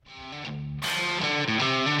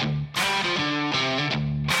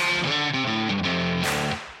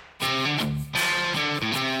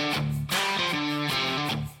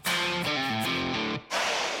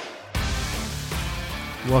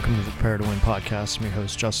Welcome to the Prepare to Win podcast. I'm your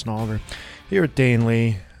host, Justin Oliver, here with Dane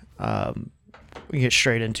Lee. We get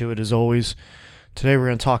straight into it as always. Today we're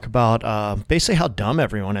going to talk about basically how dumb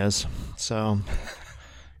everyone is. So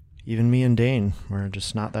even me and Dane, we're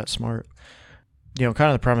just not that smart. You know, kind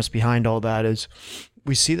of the premise behind all that is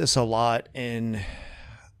we see this a lot in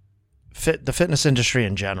the fitness industry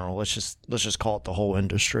in general. Let's just call it the whole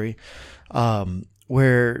industry,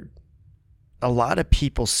 where a lot of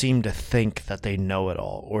people seem to think that they know it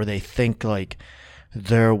all, or they think like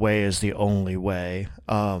their way is the only way.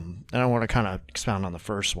 And I want to kind of expound on the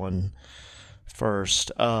first one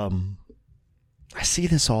first. I see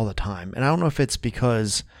this all the time, and I don't know if it's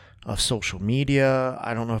because of social media.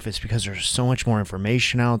 I don't know if it's because there's so much more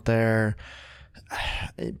information out there,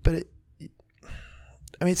 but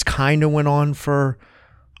it's kind of went on for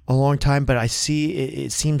a long time, but I see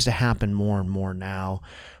it seems to happen more and more now,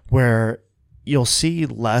 where you'll see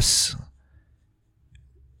less.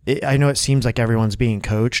 I know it seems like everyone's being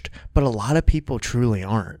coached, but a lot of people truly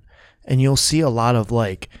aren't. And you'll see a lot of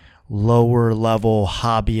like lower level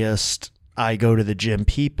hobbyist, I go to the gym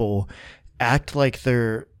people act like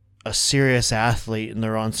they're a serious athlete and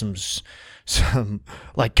they're on some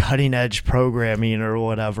like cutting edge programming or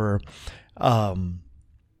whatever.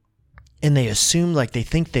 And they assume, like, they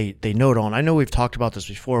think they know it all. And I know we've talked about this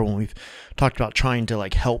before when we've talked about trying to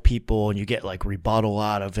like help people and you get like rebuttal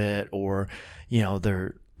out of it, or, you know,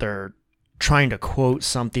 they're trying to quote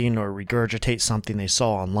something or regurgitate something they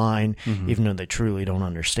saw online, even though they truly don't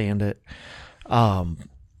understand it.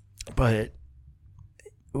 But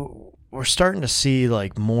we're starting to see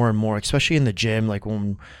like more and more, especially in the gym, like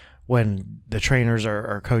when the trainers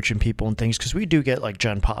are coaching people and things, because we do get like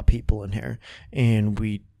Gen Pop people in here, and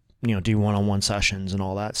we, you know, do one-on-one sessions and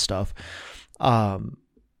all that stuff.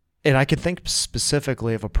 And I can think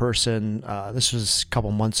specifically of a person, this was a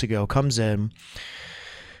couple months ago, comes in,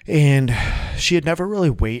 and she had never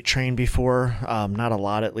really weight trained before, not a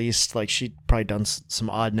lot at least. Like, she'd probably done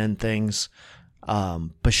some odd and end things,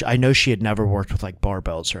 but I know she had never worked with like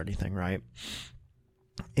barbells or anything, right?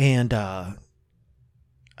 And I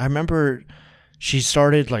remember she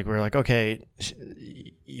started, like, we were like, okay,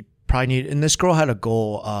 you probably need, and this girl had a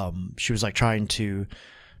goal. She was like trying to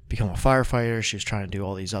become a firefighter. She was trying to do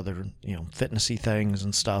all these other, you know, fitnessy things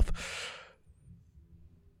and stuff.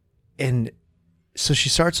 And so she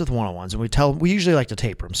starts with one-on-ones, and we usually like to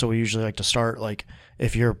taper them. So we usually like to start, like,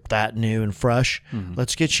 if you're that new and fresh,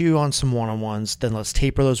 let's get you on some one-on-ones. Then let's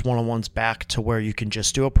taper those one-on-ones back to where you can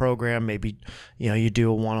just do a program. Maybe, you know, you do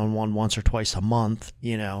a one-on-one once or twice a month,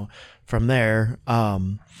 you know, from there.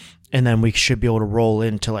 And then we should be able to roll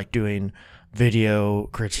into like doing video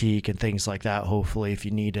critique and things like that, hopefully, if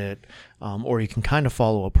you need it. Or you can kind of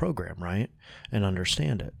follow a program, right, and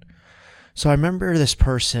understand it. So I remember this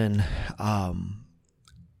person,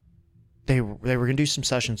 they were going to do some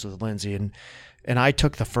sessions with Lindsay, and I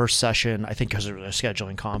took the first session, I think because of a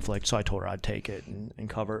scheduling conflict, so I told her I'd take it and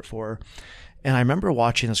cover it for her. And I remember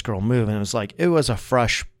watching this girl move, and it was a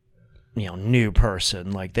fresh, you know, new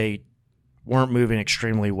person. Like, they weren't moving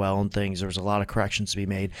extremely well and things. There was a lot of corrections to be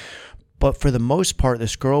made. But for the most part,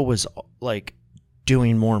 this girl was like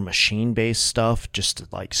doing more machine-based stuff just to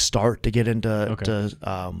like start to get into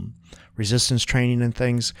resistance training and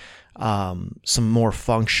things. Some more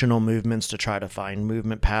functional movements to try to find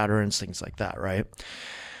movement patterns, things like that, right?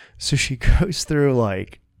 So she goes through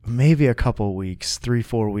like maybe a couple of weeks,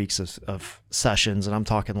 3-4 weeks of sessions, and I'm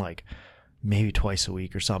talking like maybe twice a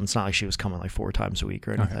week or something. It's not like she was coming like 4 times a week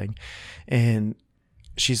or anything. Okay. And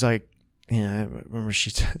she's like, you know, I remember she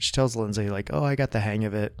tells Lindsay like, oh, I got the hang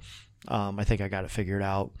of it. I think I got it figured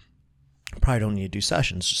out. Probably don't need to do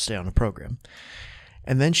sessions, just stay on a program.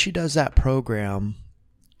 And then she does that program,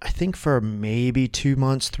 I think for maybe 2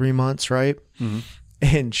 months, 3 months, right?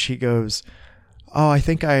 And she goes, oh, I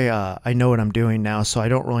think I know what I'm doing now, so I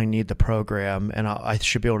don't really need the program, and I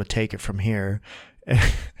should be able to take it from here.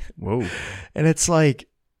 Whoa. And it's like,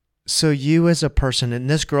 so you as a person, and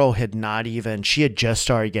this girl she had just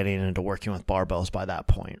started getting into working with barbells by that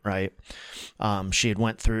point, right? She had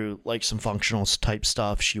went through like some functional type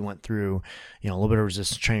stuff. She went through, you know, a little bit of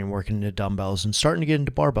resistance training, working into dumbbells, and starting to get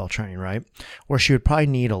into barbell training, right? Where she would probably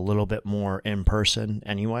need a little bit more in person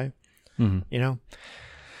anyway, you know?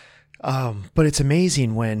 But it's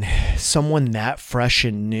amazing when someone that fresh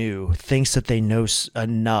and new thinks that they know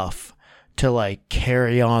enough to like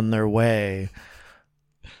carry on their way.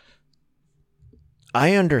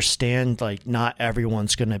 I understand like not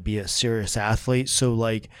everyone's going to be a serious athlete. So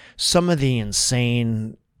like some of the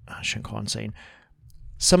insane, I shouldn't call it insane,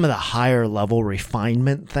 some of the higher level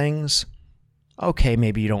refinement things, okay,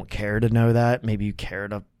 maybe you don't care to know that. Maybe you care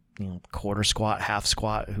to, quarter squat, half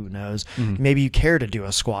squat, who knows? Maybe you care to do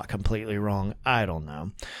a squat completely wrong. I don't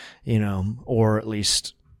know, or at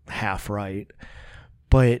least half right.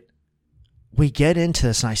 But we get into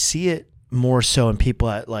this, and I see it more so in people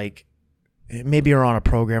that like maybe are on a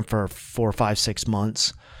program for 4, 5, 6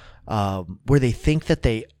 months, where they think that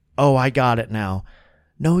I got it now.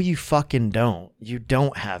 No, you fucking don't. You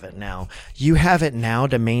don't have it now. You have it now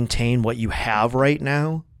to maintain what you have right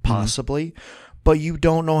now, possibly, but you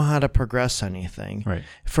don't know how to progress anything. Right.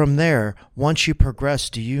 From there, once you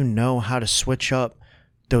progress, do you know how to switch up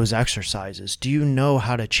those exercises? Do you know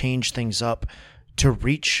how to change things up to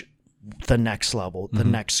reach the next level, the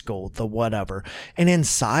next goal, the whatever? And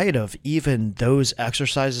inside of even those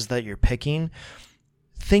exercises that you're picking,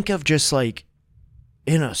 think of just like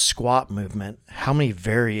in a squat movement, how many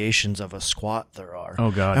variations of a squat there are. Oh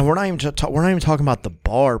God. And we're not even talking about the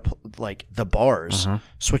bar, like the bars,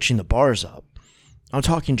 switching the bars up. I'm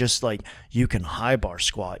talking just like you can high bar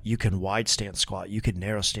squat, you can wide stance squat, you can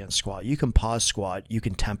narrow stance squat, you can pause squat, you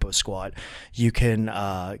can tempo squat, you can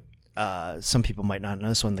some people might not know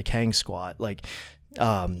this one, the Kang squat. Like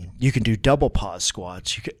you can do double pause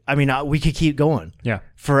squats. We could keep going. Yeah.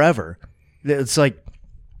 Forever. It's like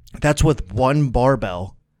that's with one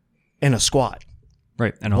barbell in a squat.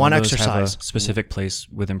 Right. And all one of those exercise, have a specific place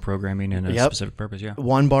within programming and a specific purpose. Yeah.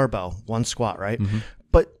 One barbell, one squat, right?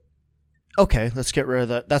 But okay, let's get rid of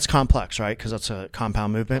that. That's complex, right? Because that's a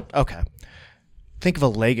compound movement. Okay. Think of a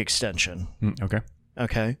leg extension.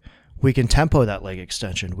 Okay. We can tempo that leg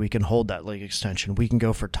extension. We can hold that leg extension. We can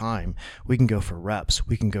go for time. We can go for reps.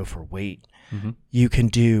 We can go for weight. You can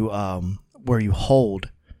do where you hold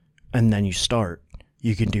and then you start.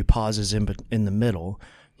 You can do pauses in the middle.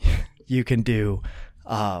 You can do,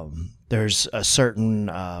 there's a certain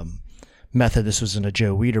method, this was in a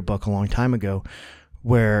Joe Weider book a long time ago,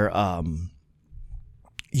 where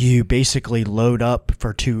you basically load up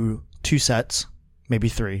for two sets, maybe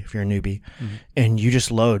 3 if you're a newbie, and you just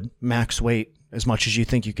load max weight as much as you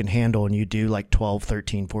think you can handle, and you do like 12,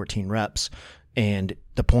 13, 14 reps. And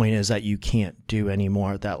the point is that you can't do any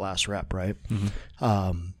more at that last rep, right?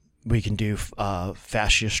 We can do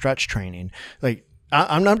fascia stretch training. Like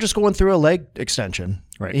I'm just going through a leg extension,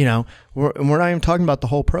 right? We're not even talking about the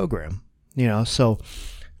whole program, So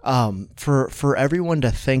for everyone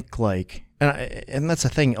to think like, and that's the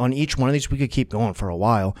thing. On each one of these, we could keep going for a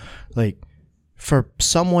while. Like for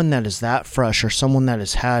someone that is that fresh, or someone that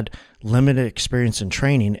has had limited experience in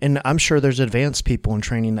training, and I'm sure there's advanced people in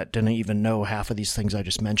training that didn't even know half of these things I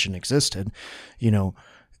just mentioned existed. You're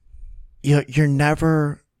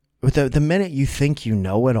never. The minute you think you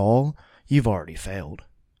know it all, you've already failed.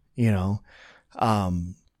 I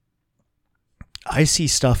see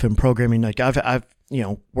stuff in programming, like I've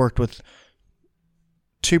worked with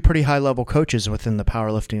 2 pretty high level coaches within the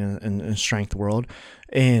powerlifting and strength world,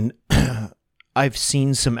 and I've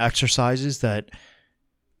seen some exercises that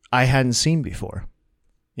I hadn't seen before.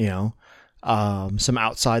 Some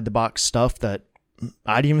outside the box stuff that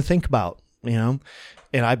I didn't even think about. And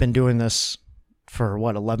I've been doing this for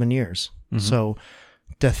 11 years. So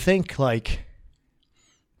to think like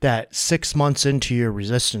that 6 months into your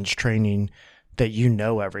resistance training that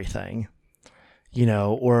everything,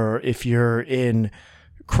 or if you're in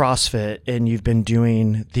CrossFit and you've been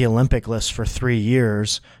doing the Olympic lifts for 3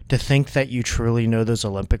 years, to think that you truly know those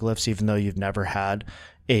Olympic lifts, even though you've never had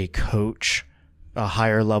a coach, a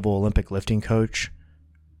higher level Olympic lifting coach,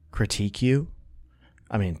 critique you.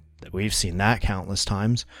 We've seen that countless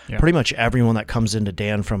times. Yeah. Pretty much everyone that comes into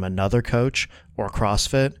Dan from another coach or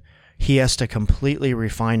CrossFit, he has to completely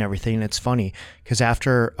refine everything. It's funny because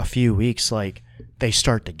after a few weeks, like they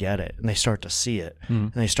start to get it and they start to see it,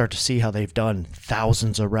 and they start to see how they've done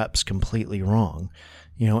thousands of reps completely wrong,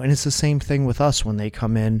 and it's the same thing with us when they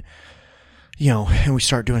come in, and we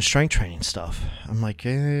start doing strength training stuff. I'm like,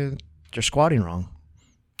 you're squatting wrong.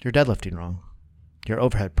 You're deadlifting wrong. You're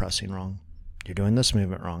overhead pressing wrong. You're doing this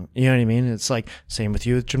movement wrong. You know what I mean? It's like same with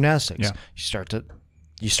you with gymnastics. Yeah.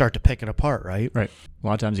 You start to pick it apart, right? Right. A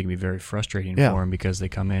lot of times it can be very frustrating for them because they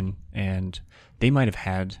come in and they might have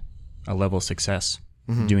had a level of success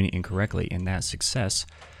doing it incorrectly, and that success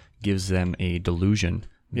gives them a delusion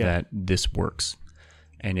that this works,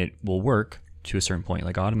 and it will work to a certain point.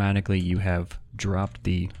 Like automatically you have dropped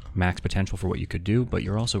the max potential for what you could do, but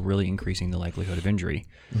you're also really increasing the likelihood of injury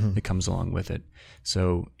that comes along with it.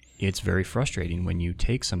 So it's very frustrating when you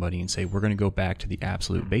take somebody and say, we're going to go back to the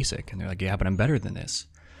absolute basic. And they're like, yeah, but I'm better than this.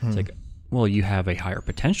 It's like, well, you have a higher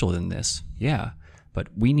potential than this. Yeah, but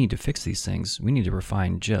we need to fix these things. We need to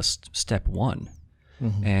refine just step 1.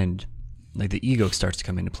 And like the ego starts to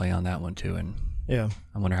come into play on that one too. And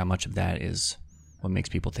I wonder how much of that is what makes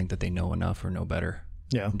people think that they know enough or know better.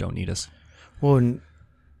 Yeah. Don't need us. Well, and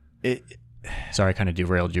sorry, I kind of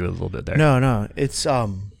derailed you a little bit there. No, it's I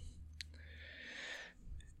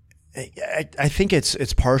think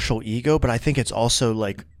it's partial ego, but I think it's also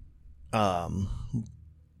like the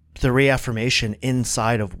reaffirmation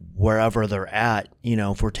inside of wherever they're at. You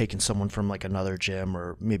know, if we're taking someone from like another gym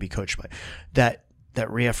or maybe coached by that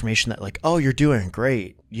reaffirmation that like, oh, you're doing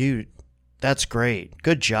great, that's great,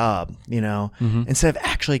 good job, you know, instead of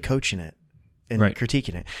actually coaching it and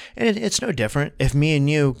critiquing it. And it's no different if me and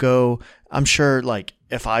you go. I'm sure, like,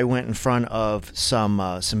 if I went in front of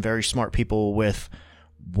some very smart people with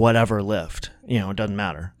whatever lift, you know, it doesn't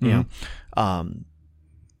matter, you know,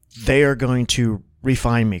 they are going to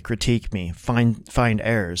refine me, critique me, find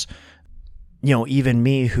errors. You know, even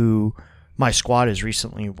me, who my squat has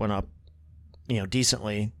recently went up, you know,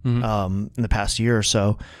 decently in the past year or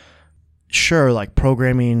so. Sure, like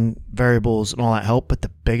programming variables and all that helped, but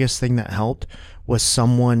the biggest thing that helped was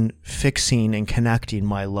someone fixing and connecting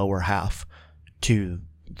my lower half to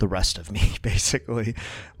the rest of me, basically.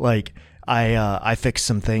 Like, I fixed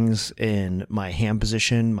some things in my hand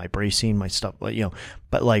position, my bracing, my stuff, like, you know,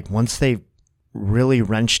 but like once they really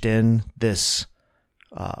wrenched in this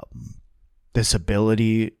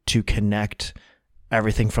ability to connect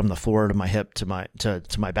everything from the floor to my hip to my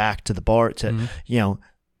back to the bar to you know,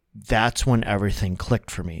 that's when everything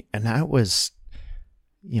clicked for me. And that was,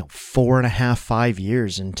 you know, 4.5, 5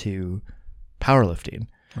 years into powerlifting,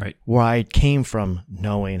 right? Where I came from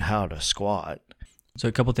knowing how to squat. So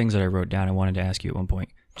a couple things that I wrote down, I wanted to ask you at one point,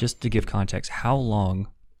 just to give context, how long,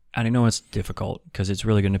 and I know it's difficult because it's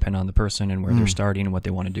really going to depend on the person and where they're starting and what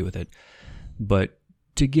they want to do with it. But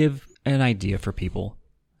to give an idea for people,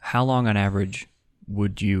 how long on average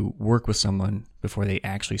would you work with someone before they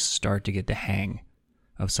actually start to get the hang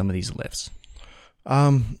of some of these lifts?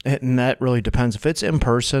 And that really depends. If it's in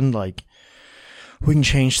person, like, we can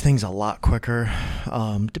change things a lot quicker.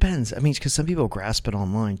 Depends. I mean, because some people grasp it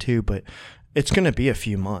online too, but it's going to be a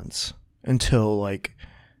few months until, like,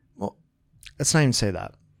 well, let's not even say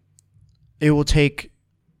that. It will take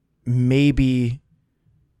maybe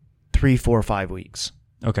 3, 4, 5 weeks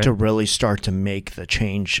to really start to make the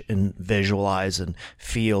change and visualize and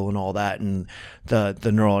feel and all that. And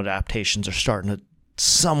the neural adaptations are starting to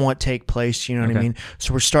somewhat take place. You know what I mean?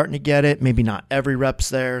 So we're starting to get it. Maybe not every rep's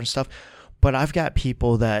there and stuff, but I've got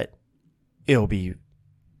people that it'll be,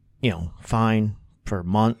 you know, fine for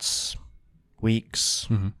months, weeks,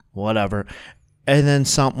 whatever. And then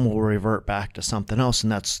something will revert back to something else.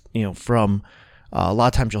 And that's, you know, from a lot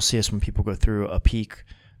of times you'll see us when people go through a peak,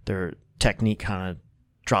 their technique kind of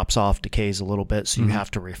drops off, decays a little bit. So you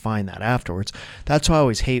have to refine that afterwards. That's why I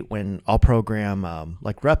always hate when I'll program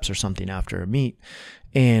like reps or something after a meet,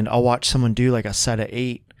 and I'll watch someone do like a set of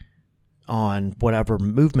 8 on whatever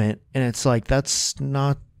movement. And it's like, that's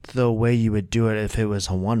not the way you would do it if it was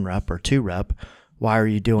a 1 rep or 2 rep. Why are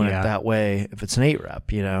you doing it that way if it's an 8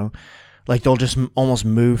 rep, you know? Like, they'll just almost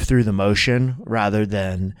move through the motion rather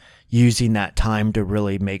than using that time to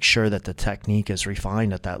really make sure that the technique is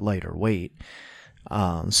refined at that lighter weight.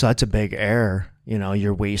 So that's a big error. You know,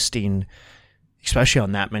 you're wasting, especially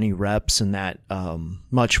on that many reps and that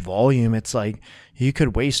much volume. It's like you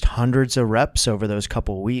could waste hundreds of reps over those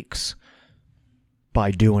couple of weeks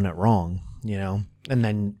by doing it wrong, you know? And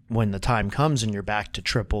then when the time comes and you're back to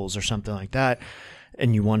triples or something like that,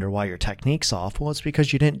 and you wonder why your technique's off, well, it's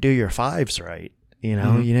because you didn't do your 5s right. You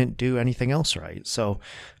know, you didn't do anything else right. So,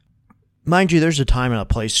 mind you, there's a time and a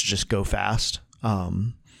place to just go fast. I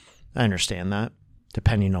understand that,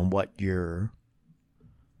 depending on what your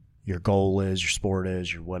goal is, your sport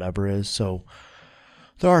is, your whatever is. So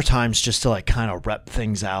there are times just to like kind of rep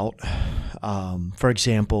things out. For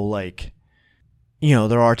example, like, you know,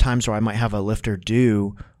 there are times where I might have a lifter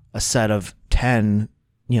do a set of 10,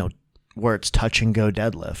 you know, where it's touch and go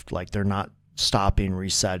deadlift. Like, they're not stopping,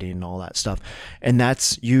 resetting, and all that stuff. And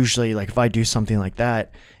that's usually, like, if I do something like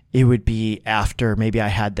that, it would be after maybe I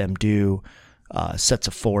had them do sets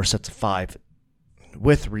of 4, sets of 5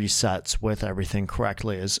 with resets, with everything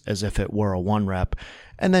correctly, as if it were a 1 rep.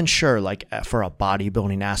 And then sure, like for a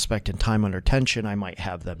bodybuilding aspect and time under tension, I might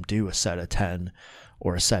have them do a set of 10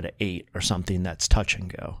 or a set of 8 or something that's touch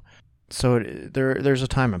and go. So there's a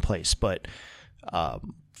time and place, but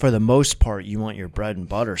for the most part, you want your bread and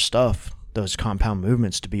butter stuff, those compound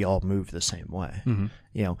movements, to be all moved the same way.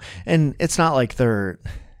 You know, and it's not like they're,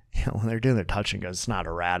 you know, when they're doing their touch and goes, it's not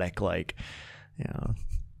erratic, like, you know,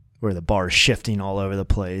 where the bar is shifting all over the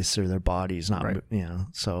place or their body's not, you know.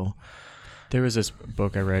 So there was this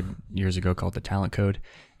book I read years ago called The Talent Code,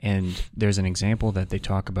 And there's an example that they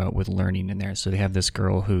talk about with learning in there. So they have this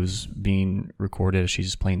girl who's being recorded as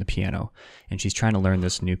she's playing the piano, and she's trying to learn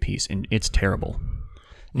this new piece, and it's terrible.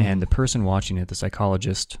 And the person watching it, the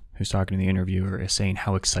psychologist who's talking to the interviewer, is saying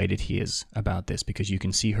how excited he is about this because you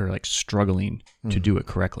can see her like struggling to do it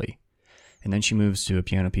correctly. And then she moves to a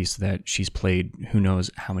piano piece that she's played who knows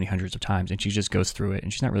how many hundreds of times, and she just goes through it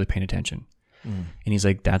and she's not really paying attention. And he's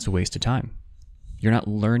like, that's a waste of time. You're not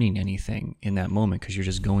learning anything in that moment because you're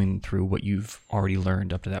just going through what you've already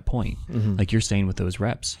learned up to that point. Like you're saying with those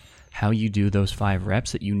reps, how you do those 5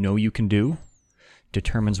 reps that you know you can do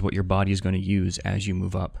determines what your body is going to use as you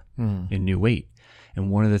move up in new weight. And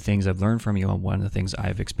one of the things I've learned from you, and one of the things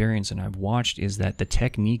I've experienced and I've watched, is that the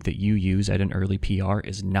technique that you use at an early PR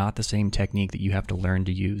is not the same technique that you have to learn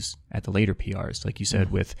to use at the later PRs. Like you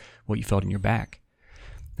said, with what you felt in your back,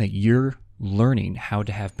 like you're learning how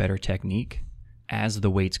to have better technique as the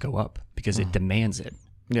weights go up because it demands it.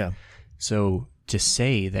 Yeah. So to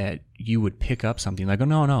say that you would pick up something like, oh,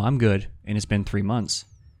 no, I'm good, and it's been 3 months,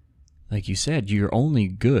 like you said, you're only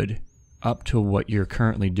good up to what you're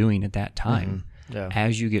currently doing at that time. Yeah.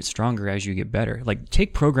 As you get stronger, as you get better, like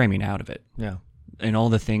take programming out of it. Yeah. And all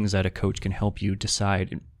the things that a coach can help you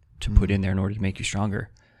decide to put in there in order to make you stronger.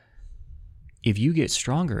 If you get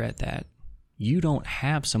stronger at that, you don't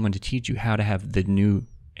have someone to teach you how to have the new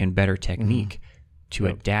and better technique to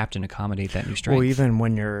adapt and accommodate that new strength. Well, even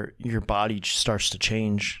when your body starts to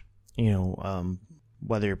change,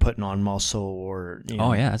 whether you're putting on muscle or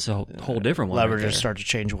that's a whole different one. Leverage right start to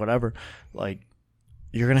change, whatever. Like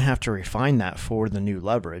you're gonna have to refine that for the new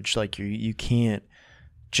leverage. Like you can't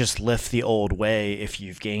just lift the old way if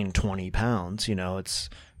you've gained 20 pounds. It's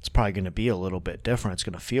probably going to be a little bit different. It's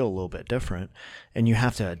going to feel a little bit different, and you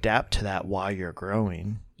have to adapt to that while you're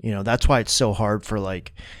growing. That's why it's so hard for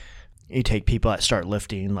like you take people that start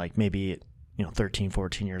lifting like maybe 13,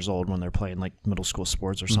 14 years old when they're playing like middle school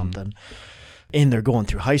sports or something. And they're going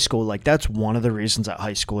through high school. Like that's one of the reasons that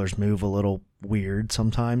high schoolers move a little weird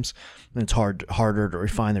sometimes. And it's harder to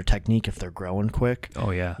refine their technique if they're growing quick.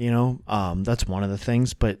 Oh yeah. That's one of the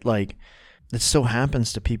things. But like it still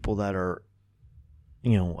happens to people that are,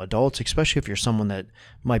 adults, especially if you're someone that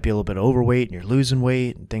might be a little bit overweight and you're losing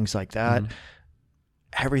weight and things like that.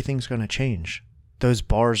 Everything's going to change. Those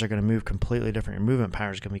bars are going to move completely different. Your movement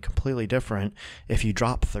power is going to be completely different if you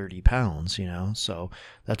drop 30 pounds, So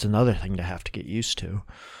that's another thing to have to get used to.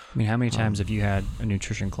 I mean, how many times have you had a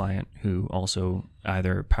nutrition client who also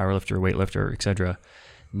either powerlifter, weightlifter, etc.,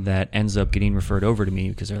 that ends up getting referred over to me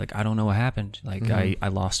because they're like, I don't know what happened. Like I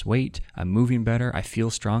lost weight, I'm moving better, I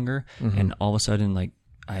feel stronger, and all of a sudden, like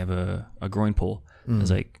I have a groin pull.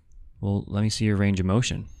 It's like, well, let me see your range of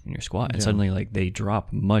motion in your squat, and suddenly like they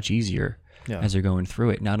drop much easier. As they're going through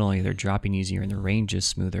it. Not only they're dropping easier and their range is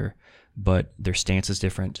smoother, but their stance is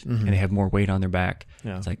different and they have more weight on their back.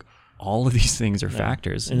 It's like all of these things are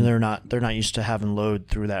factors. And they're not used to having load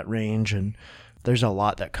through that range, and there's a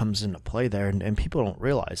lot that comes into play there, and people don't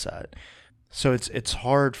realize that. So it's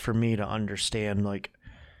hard for me to understand like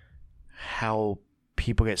how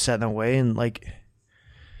people get set in that way, and like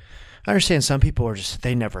I understand some people are just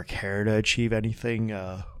they never care to achieve anything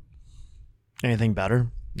better.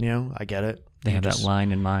 I get it. They have that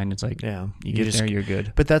line in mind. It's like, you get there, you're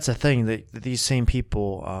good. But that's the thing that these same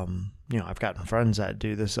people, I've gotten friends that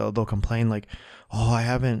do this. They'll complain like, oh,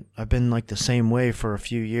 I've been like the same way for a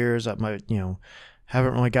few years. I might,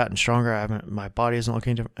 haven't really gotten stronger. My body isn't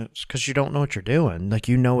looking different. It's because you don't know what you're doing. Like,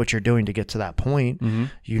 you know what you're doing to get to that point.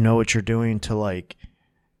 You know what you're doing to like,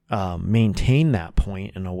 maintain that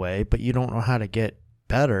point in a way, but you don't know how to get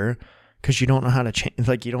better because you don't know how to change.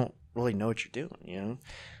 Like, you don't really know what you're doing,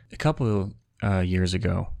 A couple years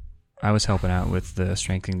ago, I was helping out with the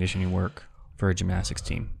strength and conditioning work for a gymnastics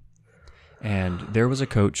team. And there was a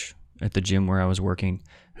coach at the gym where I was working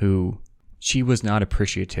who she was not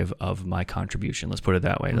appreciative of my contribution. Let's put it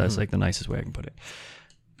that way. That's like the nicest way I can put it.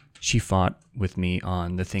 She fought with me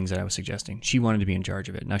on the things that I was suggesting. She wanted to be in charge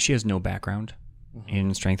of it. Now, she has no background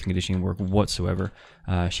in strength and conditioning work whatsoever.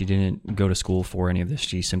 She didn't go to school for any of this.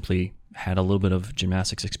 She simply had a little bit of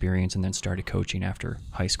gymnastics experience and then started coaching after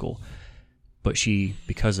high school. But she,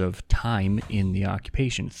 because of time in the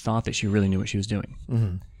occupation, thought that she really knew what she was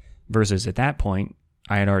doing. Versus at that point,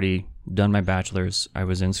 I had already done my bachelor's. I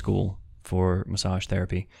was in school for massage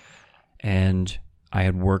therapy. And I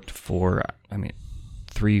had worked for,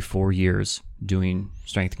 3-4 years doing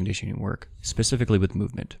strength and conditioning work, specifically with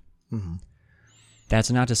movement.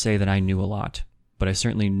 That's not to say that I knew a lot, but I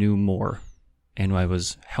certainly knew more, and I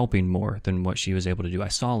was helping more than what she was able to do. I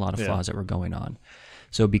saw a lot of flaws that were going on.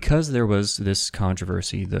 So because there was this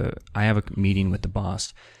controversy, I have a meeting with the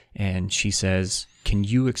boss, and she says, "Can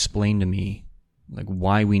you explain to me like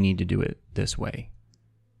why we need to do it this way?"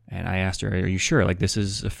 And I asked her, "Are you sure? Like, this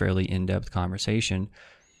is a fairly in-depth conversation.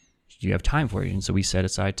 Do you have time for it?" And so we set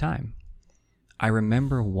aside time. I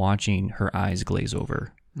remember watching her eyes glaze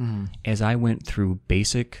over as I went through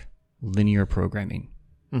basic linear programming.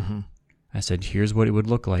 Mm-hmm. I said, "Here's what it would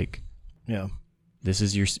look like. Yeah. This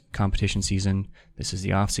is your competition season. This is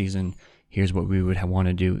the off season. Here's what we would want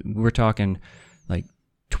to do." We're talking like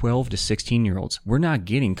 12 to 16-year-olds. We're not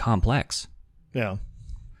getting complex. Yeah.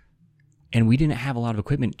 And we didn't have a lot of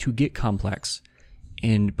equipment to get complex.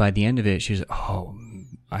 And by the end of it, she was like, "Oh,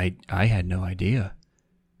 I had no idea."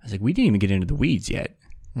 I was like, "We didn't even get into the weeds yet."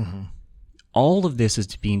 Mm-hmm. All of this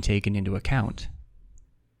is being taken into account.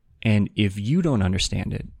 And if you don't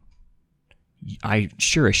understand it, I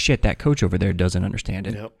sure as shit that coach over there doesn't understand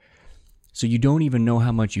it. Yep. So you don't even know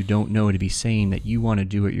how much you don't know to be saying that you want to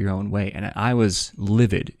do it your own way. And I was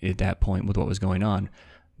livid at that point with what was going on,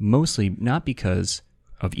 mostly not because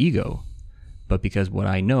of ego, but because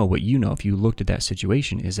what you know, if you looked at that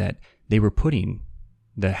situation, is that they were putting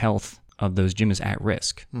the health of those gyms at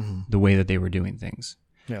risk, the way that they were doing things,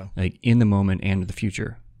 like in the moment and the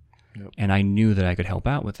future. Yep. And I knew that I could help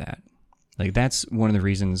out with that. Like, that's one of the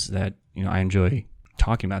reasons that, I enjoy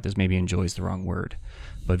talking about this. Maybe enjoy is the wrong word,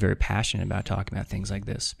 but very passionate about talking about things like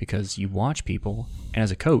this, because you watch people, and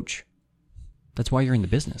as a coach, that's why you're in the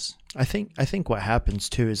business. I think what happens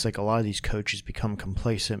too is like a lot of these coaches become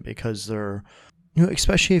complacent because they're,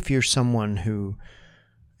 especially if you're someone who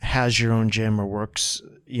has your own gym or works,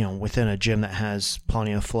 within a gym that has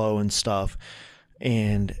plenty of flow and stuff.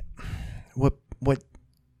 And what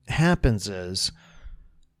happens is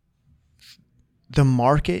the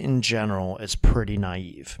market in general is pretty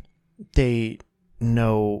naive. They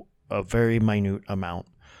know a very minute amount,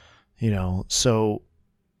 so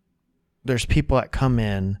there's people that come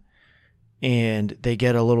in and they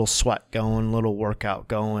get a little sweat going, a little workout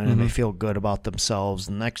going, and they feel good about themselves.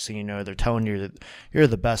 And next thing you know, they're telling you that you're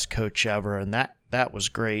the best coach ever, and that was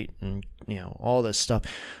great, and all this stuff.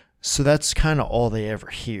 So that's kind of all they ever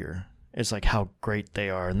hear is like how great they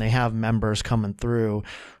are, and they have members coming through,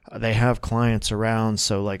 they have clients around,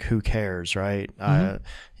 so like who cares, right?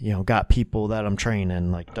 Got people that I'm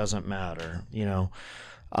training, like doesn't matter,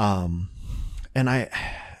 and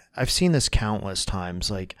I've seen this countless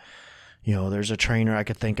times. Like, there's a trainer I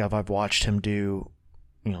could think of. I've watched him do,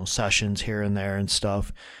 sessions here and there and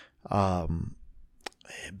stuff.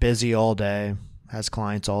 Busy all day, has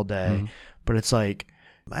clients all day, but it's like,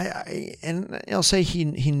 I'll say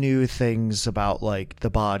he knew things about like the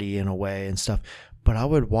body in a way and stuff, but I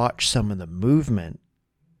would watch some of the movement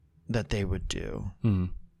that they would do. And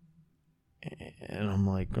I'm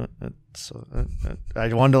like,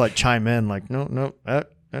 I wanted to like chime in, like, no.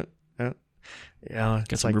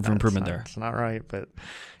 Get some room for improvement there. It's not right, but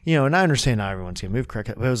and I understand not everyone's gonna move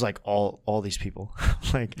correctly. But it was like all these people,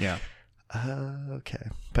 like, okay.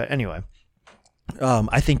 But anyway,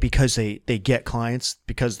 I think because they get clients,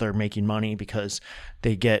 because they're making money, because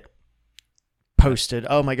they get posted,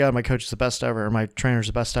 "Oh my God, my coach is the best ever, or my trainer's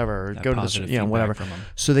the best ever," or go to this, whatever.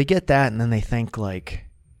 So they get that, and then they think like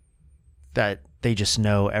that they just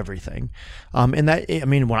know everything. And that,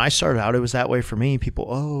 when I started out, it was that way for me. People,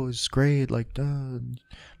 "Oh, it's great, like, blah,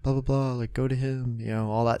 blah, blah, like, go to him,"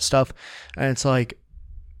 all that stuff. And it's like,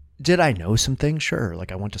 did I know some things? Sure.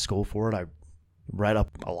 Like, I went to school for it. I read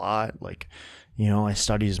up a lot. Like, I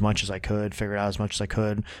studied as much as I could, figured out as much as I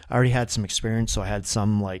could. I already had some experience, so I had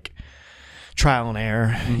some, like, trial and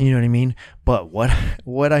error, you know what I mean? But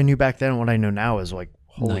what I knew back then and what I know now is, like,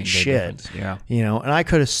 holy shit. Yeah. And I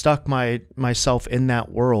could have stuck myself in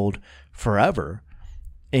that world forever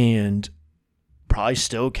and probably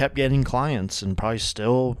still kept getting clients and probably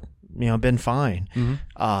still, been fine.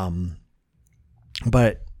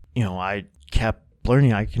 But, I kept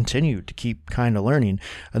learning. I continued to keep kind of learning.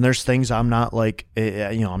 And there's things I'm not like,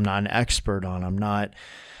 I'm not an expert on. I'm not,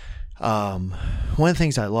 one of the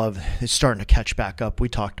things I love is starting to catch back up. We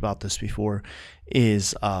talked about this before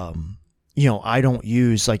is, I don't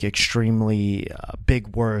use like extremely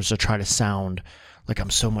big words to try to sound like I'm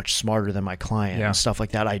so much smarter than my client and stuff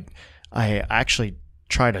like that. I actually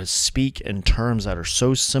try to speak in terms that are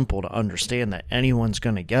so simple to understand that anyone's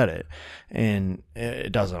going to get it. And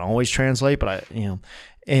it doesn't always translate, but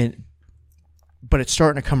but it's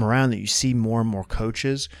starting to come around that you see more and more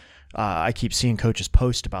coaches. I keep seeing coaches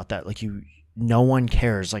post about that. Like no one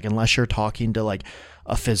cares. Like unless you're talking to like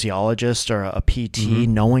a physiologist or a PT,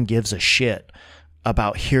 no one gives a shit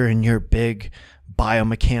about hearing your big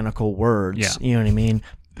biomechanical words. You know what I mean?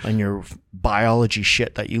 and your biology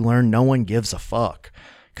shit that you learn, no one gives a fuck,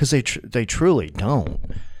 because they truly don't.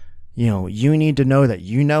 You know, you need to know that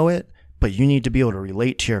you know it, but you need to be able to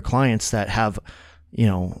relate to your clients that have, you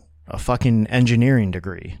know, a fucking engineering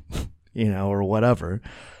degree, you know, or whatever.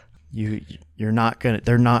 They're not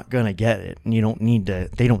gonna get it, and they don't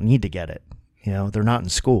need to get it. You know, they're not in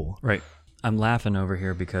school. Right. I'm laughing over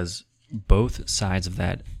here because both sides of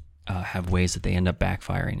that have ways that they end up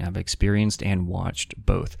backfiring. I've experienced and watched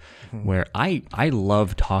both, where I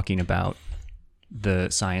love talking about the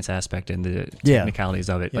science aspect and the technicalities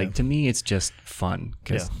of it. Like, to me, it's just fun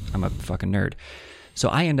because I'm a fucking nerd. So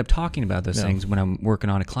I end up talking about those things when I'm working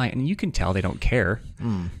on a client, and you can tell they don't care.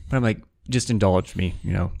 But I'm like, just indulge me,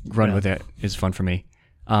 you know, run with it. It's fun for me.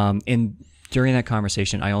 And during that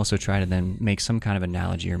conversation, I also try to then make some kind of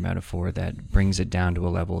analogy or metaphor that brings it down to a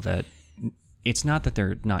level that it's not that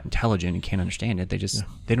they're not intelligent and can't understand it.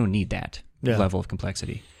 They don't need that level of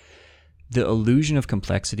complexity. The illusion of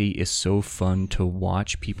complexity is so fun to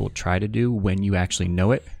watch people try to do when you actually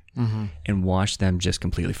know it, and watch them just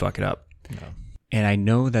completely fuck it up. Yeah. And I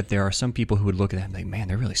know that there are some people who would look at that and be like, man,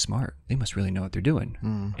 they're really smart. They must really know what they're doing.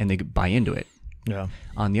 And they buy into it. Yeah.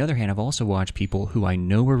 On the other hand, I've also watched people who I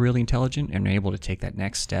know are really intelligent and are able to take that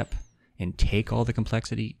next step and take all the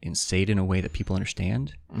complexity and say it in a way that people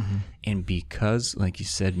understand. And because, like you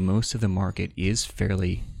said, most of the market is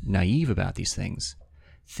fairly naive about these things,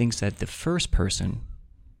 thinks that the first person,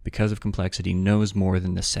 because of complexity, knows more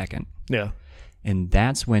than the second. Yeah. And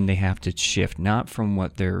that's when they have to shift, not from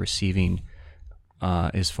what they're receiving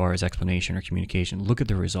as far as explanation or communication. Look at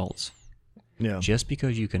the results. Yeah. Just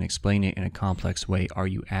because you can explain it in a complex way, are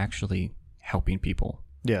you actually helping people?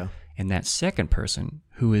 Yeah. And that second person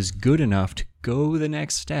who is good enough to go the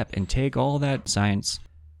next step and take all that science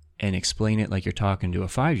and explain it like you're talking to a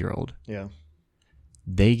 5-year-old. Yeah.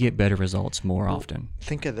 They get better results more often.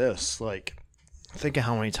 Think of this, think of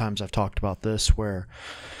how many times I've talked about this, where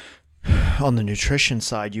on the nutrition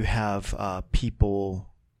side, you have people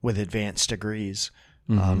with advanced degrees,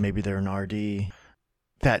 maybe they're an RD,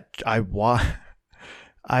 that I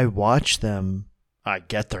watch them, I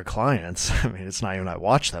get their clients. I mean, it's not even I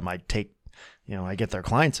watch them, I get their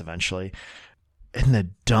clients eventually, and the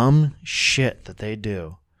dumb shit that they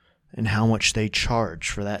do and how much they charge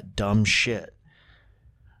for that dumb shit.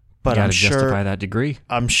 But I'm sure justify that degree.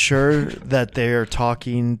 I'm sure that they're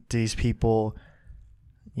talking to these people,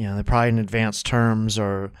 you know, they're probably in advanced terms,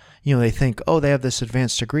 or, you know, they think, oh, they have this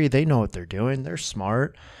advanced degree, they know what they're doing, they're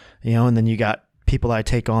smart, you know. And then you got people that I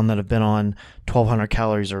take on that have been on 1,200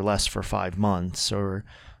 calories or less for 5 months, or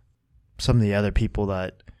some of the other people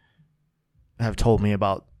that have told me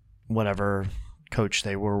about whatever coach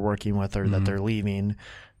they were working with, or that they're leaving,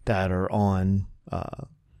 that are on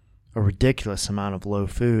a ridiculous amount of low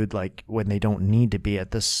food, like when they don't need to be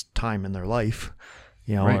at this time in their life,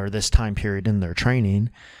 you know, or this time period in their training.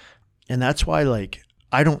 And that's why, like,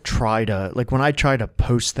 I don't try to, like, when I try to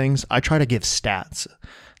post things, I try to give stats.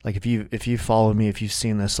 Like, if you follow me, if you've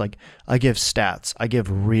seen this, like, I give stats, I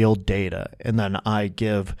give real data, and then I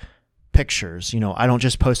give pictures. You know, I don't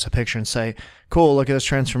just post a picture and say, cool, look at this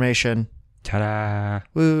transformation. Ta-da.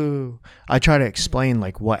 Woo. I try to explain,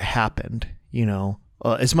 like, what happened, you know,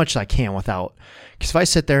 as much as I can without, because if I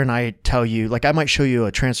sit there and I tell you, like, I might show you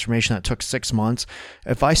a transformation that took 6 months.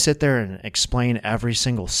 If I sit there and explain every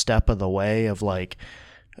single step of the way of, like,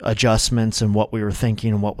 adjustments and what we were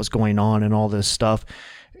thinking and what was going on and all this stuff,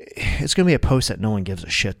 it's going to be a post that no one gives a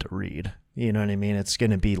shit to read. You know what I mean? It's going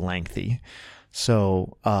to be lengthy.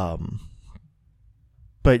 So,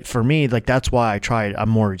 but for me, like, that's why I'm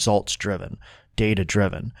more results driven, data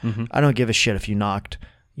driven. I don't give a shit if you knocked,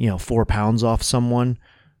 you know, 4 pounds off someone.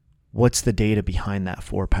 What's the data behind that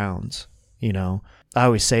 4 pounds? You know, I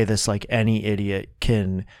always say this, like, any idiot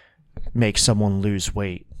can make someone lose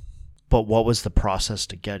weight, but what was the process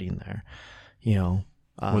to getting there? You know,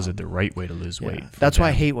 was it the right way to lose weight? That's why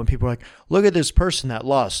I hate when people are like, look at this person that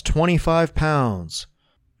lost 25 pounds.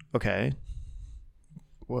 Okay.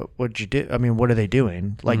 What'd you do? I mean, what are they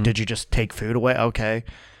doing? Like, did you just take food away? Okay.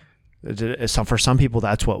 For some people,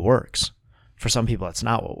 that's what works. For some people, that's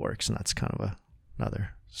not what works, and that's kind of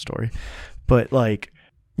another story. But, like,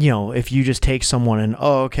 you know, if you just take someone and,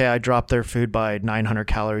 oh, okay, I dropped their food by 900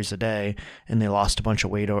 calories a day, and they lost a bunch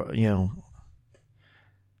of weight, or, you know,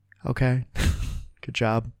 okay, good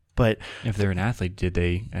job. But if they're an athlete, did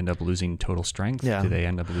they end up losing total strength? Yeah. Did they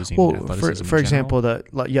end up losing athleticism? For example,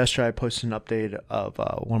 yesterday I posted an update of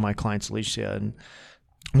one of my clients, Alicia, and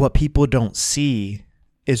what people don't see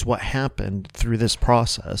is what happened through this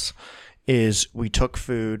process is we took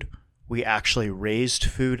food, we actually raised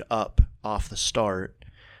food up off the start,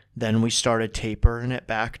 Then we started tapering it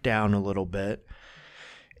back down a little bit.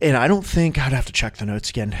 And I don't think, I'd have to check the notes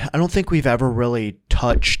again. I don't think we've ever really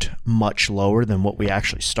touched much lower than what we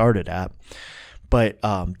actually started at. But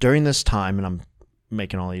during this time, and I'm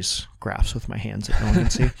making all these graphs with my hands that no one can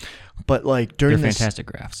see. But like during They're this fantastic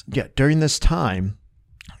graphs. Yeah, during this time,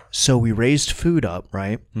 so we raised food up,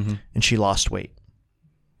 right? Mm-hmm. And she lost weight.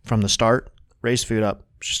 From the start, raised food up,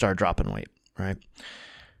 she started dropping weight, right?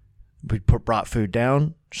 We brought food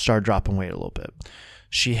down, started dropping weight a little bit.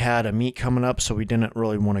 She had a meet coming up, so we didn't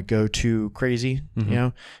really want to go too crazy, you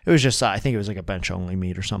know? It was just, I think it was like a bench-only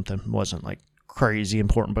meet or something. It wasn't like crazy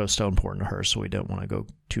important, but it was still important to her, so we didn't want to go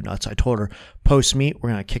too nuts. I told her, post-meet, we're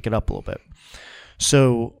going to kick it up a little bit.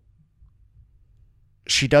 So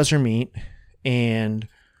she does her meet, and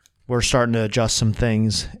we're starting to adjust some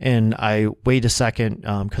things, and I wait a second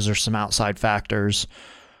because there's some outside factors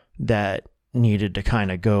that needed to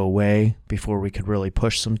kind of go away before we could really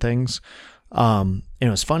push some things. And it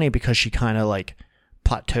was funny because she kind of like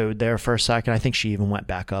plateaued there for a second. I think she even went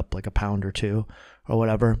back up like a pound or two or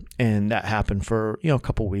whatever. And that happened for, a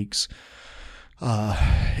couple weeks.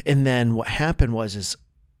 And then what happened is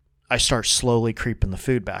I start slowly creeping the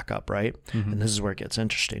food back up, right? Mm-hmm. And this is where it gets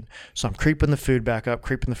interesting. So I'm creeping the food back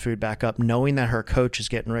up, knowing that her coach is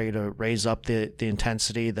getting ready to raise up the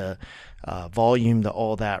intensity, the volume,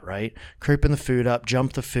 all that, right? Creeping the food up,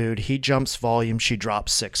 jump the food. He jumps volume. She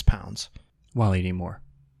drops 6 pounds. While eating more.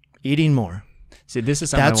 See, this is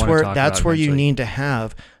something I want to talk about. That's where you need to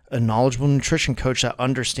have a knowledgeable nutrition coach that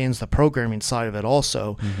understands the programming side of it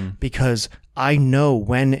also, because I know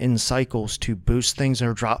when in cycles to boost things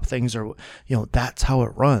or drop things, or, that's how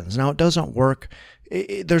it runs. Now, it doesn't work.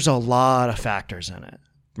 There's a lot of factors in it.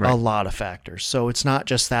 Right. A lot of factors. So it's not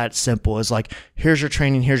just that simple as like, here's your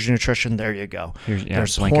training, here's your nutrition, there you go.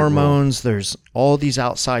 There's hormones, there's all these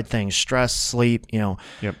outside things, stress, sleep,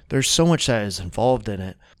 There's so much that is involved in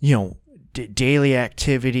it. Daily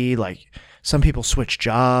activity, like some people switch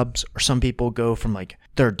jobs, or some people go from like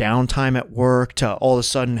their downtime at work to all of a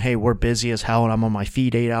sudden, hey, we're busy as hell and I'm on my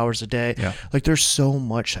feet 8 hours a day. Yeah. Like there's so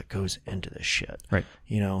much that goes into this shit. Right.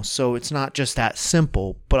 So it's not just that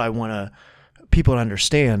simple, but I want people to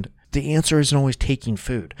understand the answer isn't always taking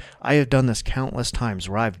food. I have done this countless times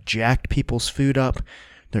where I've jacked people's food up,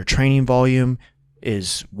 their training volume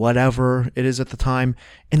is whatever it is at the time,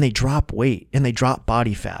 and they drop weight and they drop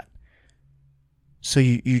body fat. So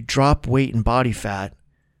you drop weight and body fat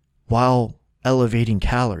while elevating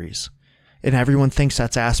calories. And everyone thinks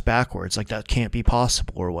that's ass backwards, like that can't be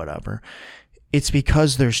possible or whatever. It's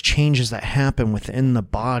because there's changes that happen within the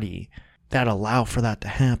body that allow for that to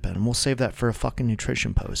happen. And we'll save that for a fucking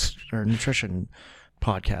nutrition post or nutrition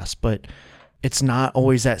podcast. But it's not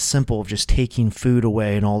always that simple of just taking food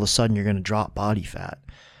away and all of a sudden you're going to drop body fat,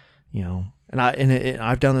 And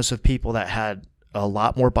I've done this with people that had a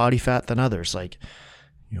lot more body fat than others. Like,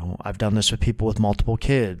 I've done this with people with multiple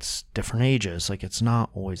kids, different ages. Like, it's not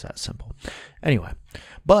always that simple. Anyway,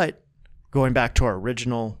 but going back to our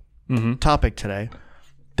original topic today,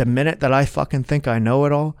 the minute that I fucking think I know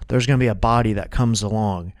it all, there's going to be a body that comes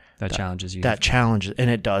along that challenges you. That challenges, and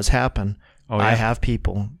it does happen. Oh, yeah. I have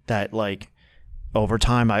people that like over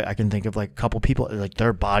time, I can think of like a couple people, like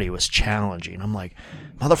their body was challenging. I'm like,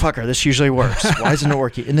 motherfucker, this usually works. Why isn't it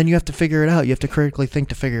working? And then you have to figure it out. You have to critically think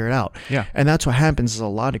to figure it out. Yeah. And that's what happens is a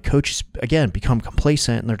lot of coaches, again, become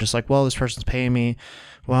complacent and they're just like, well, this person's paying me.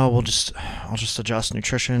 Well, I'll just adjust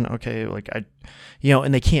nutrition. Okay. Like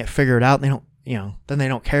and they can't figure it out. And they don't, then they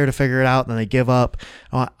don't care to figure it out. And then they give up.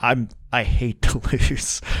 I hate to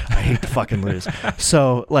lose. I hate to fucking lose.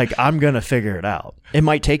 So like, I'm going to figure it out. It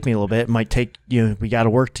might take me a little bit. It might take, we got to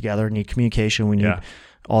work together, need communication. We need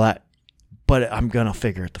all that, but I'm going to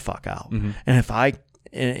figure it the fuck out. Mm-hmm. And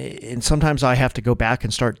and sometimes I have to go back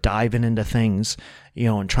and start diving into things,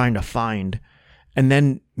 and trying to find, and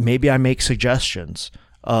then maybe I make suggestions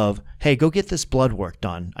of, hey, go get this blood work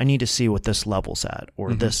done. I need to see what this level's at,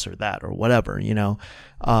 or this or that, or whatever,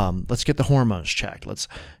 let's get the hormones checked.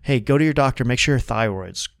 Hey, go to your doctor, make sure your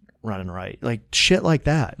thyroid's running right. Like shit like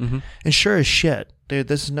that. Mm-hmm. And sure as shit, dude,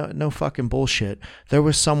 this is no fucking bullshit. There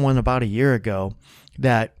was someone about a year ago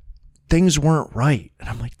that things weren't right. And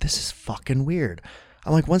I'm like, this is fucking weird.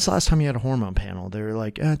 I'm like, when's the last time you had a hormone panel? They were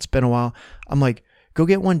like, it's been a while. I'm like, go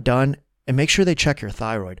get one done. And make sure they check your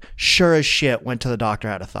thyroid. Sure as shit, went to the doctor,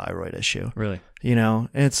 had a thyroid issue. Really? And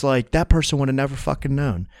it's like that person would have never fucking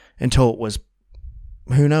known until it was,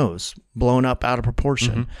 who knows, blown up out of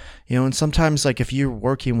proportion. Mm-hmm. And sometimes like if you're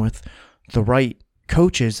working with the right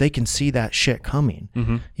coaches, they can see that shit coming.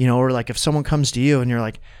 Mm-hmm. Or like if someone comes to you and you're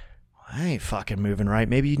like, I ain't fucking moving right.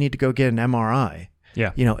 Maybe you need to go get an MRI.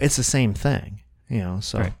 Yeah. It's the same thing.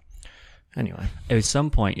 So. Right. anyway, at some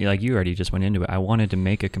point, like you already just went into it, I wanted to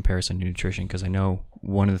make a comparison to nutrition because I know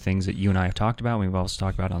one of the things that you and I have talked about, and we've also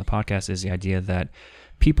talked about on the podcast, is the idea that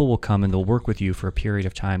people will come and they'll work with you for a period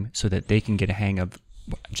of time so that they can get a hang of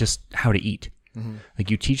just how to eat. Mm-hmm. Like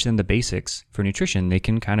you teach them the basics for nutrition, they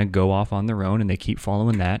can kind of go off on their own and they keep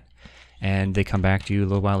following that. And they come back to you a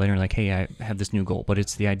little while later and like, hey, I have this new goal. But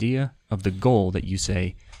it's the idea of the goal that you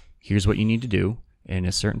say, here's what you need to do. And at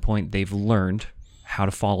a certain point, they've learned how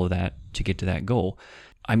to follow that to get to that goal.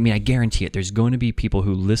 I mean, I guarantee it. There's going to be people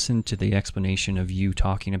who listen to the explanation of you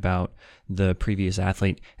talking about the previous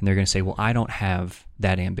athlete, and they're going to say, well, I don't have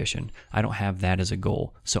that ambition. I don't have that as a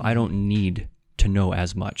goal. So I don't need to know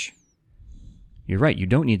as much. You're right. You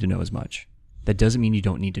don't need to know as much. That doesn't mean you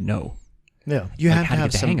don't need to know. Yeah, you have to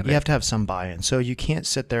have some. You have to have some buy-in. So you can't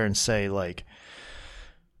sit there and say like,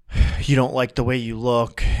 you don't like the way you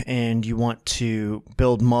look and you want to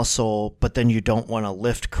build muscle, but then you don't want to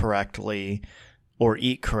lift correctly or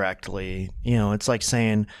eat correctly. You know, it's like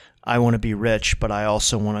saying I want to be rich, but I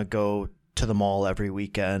also want to go to the mall every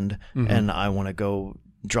weekend and I want to go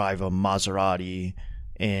drive a Maserati,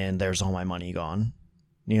 and there's all my money gone.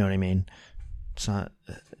 You know what I mean? It's not.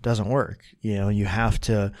 It doesn't work. You know, you have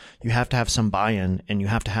to have some buy-in, and you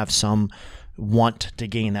have to have some want to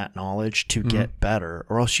gain that knowledge to get better,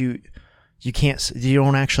 or else you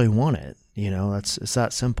don't actually want it. You know, it's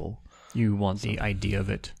that simple. You want the idea of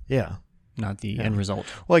it, not the end result.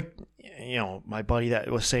 Like, you know, my buddy that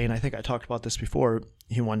was saying, I think I talked about this before.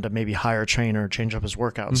 He wanted to maybe hire a trainer, change up his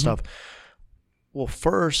workout and stuff. Well,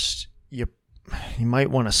 first you might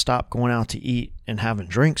want to stop going out to eat and having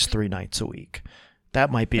drinks 3 nights a week.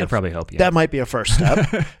 That'd probably help you. That might be a first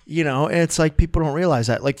step. You know, and it's like people don't realize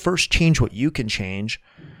that. Like, first change what you can change.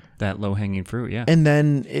 That low-hanging fruit, yeah. And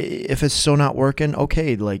then if it's still not working,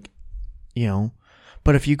 okay, like, you know.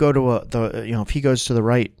 But if you go to if he goes to the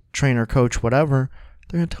right trainer, coach, whatever,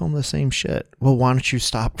 they're going to tell him the same shit. Well, why don't you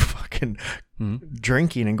stop fucking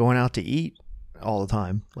drinking and going out to eat all the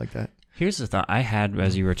time like that? Here's the thought I had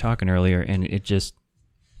as you were talking earlier, and it just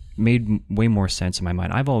made way more sense in my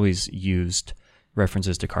mind. I've always used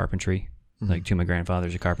references to carpentry, like to my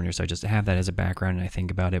grandfather's a carpenter, so I just have that as a background and I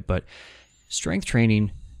think about it. But strength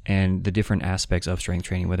training and the different aspects of strength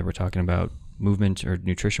training, whether we're talking about movement or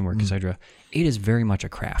nutrition work, etc., it is very much a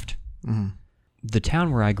craft. The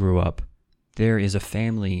town where I grew up, there is a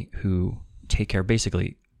family who take care of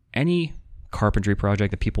basically any carpentry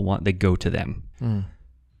project that people want, they go to them.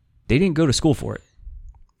 They didn't go to school for it.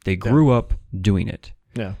 They grew up doing it.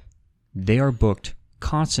 Yeah. They are booked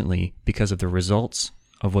constantly because of the results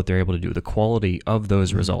of what they're able to do, the quality of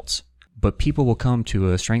those results. But people will come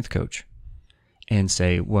to a strength coach and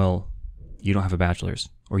say, well, you don't have a bachelor's,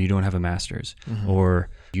 or you don't have a master's, or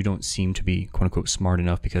you don't seem to be, quote unquote, smart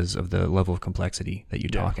enough because of the level of complexity that you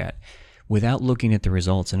talk at, without looking at the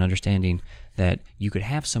results and understanding that you could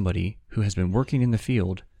have somebody who has been working in the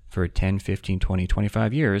field for 10, 15, 20,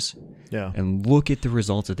 25 years and look at the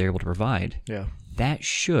results that they're able to provide. Yeah. That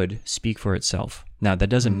should speak for itself. Now, that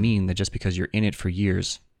doesn't mean that just because you're in it for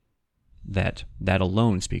years, that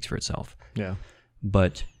alone speaks for itself. Yeah.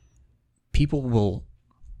 But people will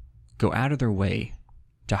go out of their way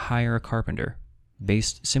to hire a carpenter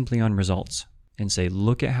based simply on results and say,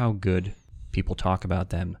 look at how good people talk about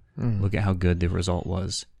them. Look at how good the result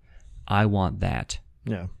was. I want that.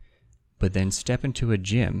 Yeah. But then step into a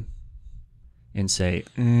gym and say,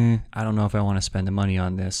 I don't know if I want to spend the money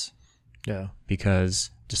on this. Yeah.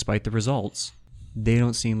 Because despite the results, they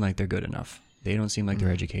don't seem like they're good enough. They don't seem like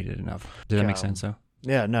they're educated enough. Does that make sense, though?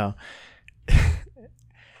 Yeah, no.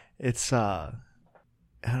 It's, how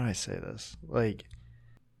do I say this? Like,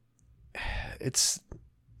 it's,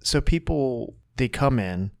 so people, they come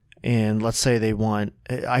in and let's say they want,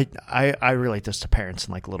 I relate this to parents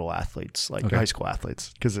and like little athletes, like high school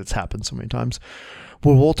athletes, because it's happened so many times.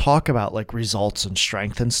 Where we'll talk about like results and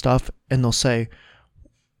strength and stuff, and they'll say,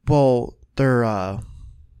 well, they're,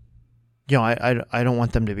 you know, I don't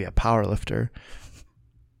want them to be a power lifter.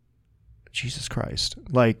 Jesus Christ.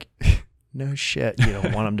 Like, no shit. You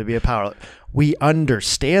don't want them to be a power lifter. We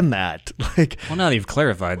understand that. Like, well, now that you've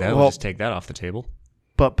clarified that, we'll just take that off the table.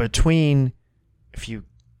 But between, if you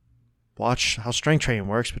watch how strength training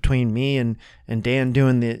works, between me and Dan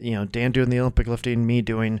doing the Olympic lifting, me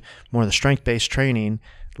doing more of the strength-based training,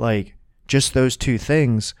 like just those two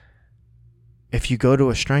things, if you go to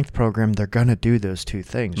a strength program, they're going to do those two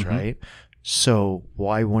things, right? So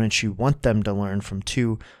why wouldn't you want them to learn from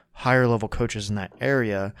 2 higher level coaches in that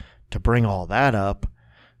area to bring all that up?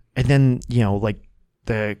 And then, you know, like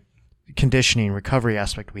the conditioning, recovery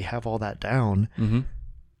aspect, we have all that down.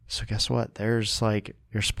 So guess what? There's like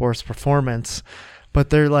your sports performance. But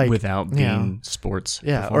they're like without being sports.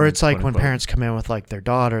 Yeah, or it's like when parents come in with like their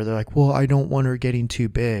daughter, they're like, "Well, I don't want her getting too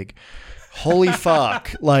big." Holy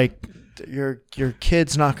fuck! Like your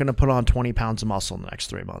kid's not going to put on 20 pounds of muscle in the next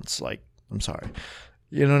 3 months. Like, I'm sorry,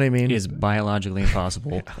 you know what I mean? It is biologically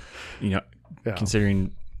impossible.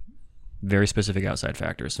 Considering very specific outside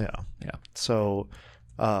factors. Yeah. So,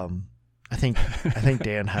 I think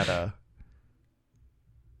Dan had a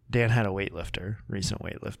weightlifter, recent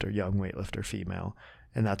weightlifter, young weightlifter, female,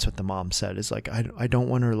 and that's what the mom said is like, I don't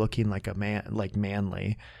want her looking like a man, like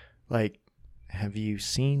manly. Like, have you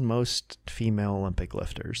seen most female Olympic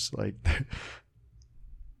lifters? Like,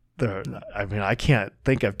 I mean, I can't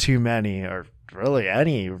think of too many or really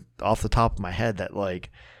any off the top of my head that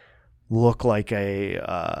like look like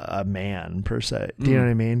a man per se. Do you know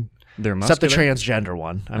what I mean? They're muscular. Except the transgender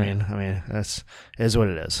one. I mean, that's is what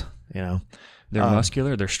it is. You know. They're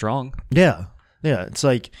muscular. They're strong. Yeah. It's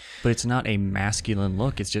like, but it's not a masculine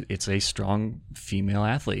look. It's a strong female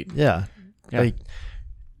athlete. Yeah. Like,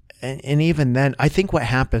 and even then, I think what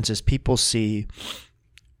happens is people see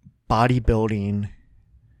bodybuilding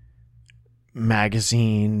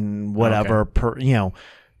magazine, whatever,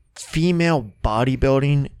 female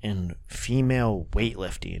bodybuilding and female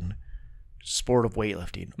weightlifting, sport of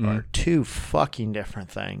weightlifting, are two fucking different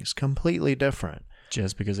things, completely different.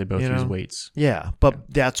 Just because they both use weights. Yeah,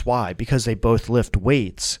 but that's why, because they both lift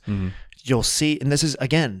weights. You'll see, and this is,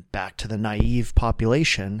 again, back to the naive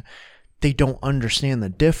population, they don't understand the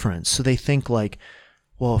difference. So they think like,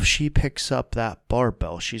 well, if she picks up that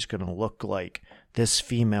barbell, she's going to look like this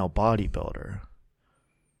female bodybuilder.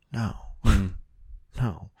 No.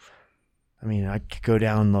 No. I mean, I could go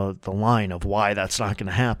down the line of why that's not going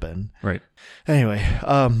to happen. Right. Anyway,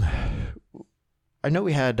 I know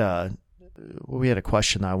we had a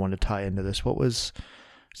question that I wanted to tie into this.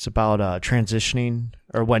 It's about transitioning,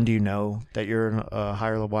 or when do you know that you're a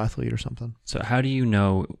higher level athlete or something? So how do you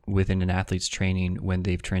know within an athlete's training when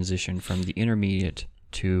they've transitioned from the intermediate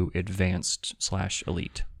to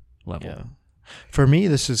advanced/elite level? Yeah. For me,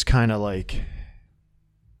 this is kind of like,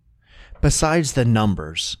 besides the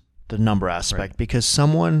number aspect, right. Because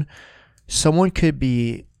someone could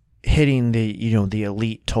be hitting the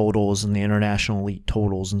elite totals and the international elite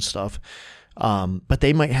totals and stuff, but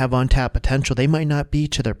they might have untapped potential. They might not be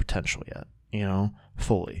to their potential yet,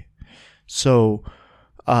 fully. So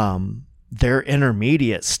their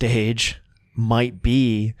intermediate stage might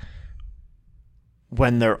be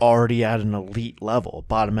when they're already at an elite level,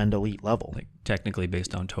 bottom end elite level. Like technically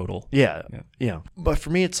based on total. Yeah. But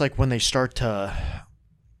for me, it's like when they start to,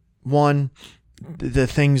 the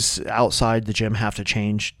things outside the gym have to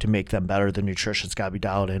change to make them better. The nutrition's got to be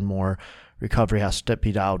dialed in more. Recovery has to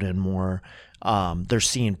be dialed in more. They're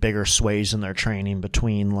seeing bigger sways in their training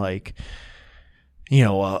between like,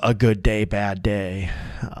 a good day, bad day,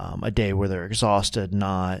 a day where they're exhausted,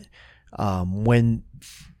 not when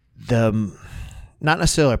not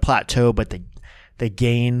necessarily a plateau, but the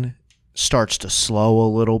gain starts to slow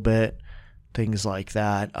a little bit, things like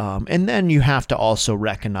that. And then you have to also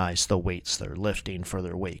recognize the weights they're lifting for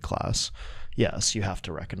their weight class. Yes, you have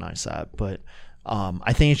to recognize that. But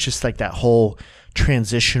I think it's just like that whole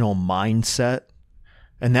transitional mindset.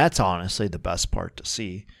 And that's honestly the best part to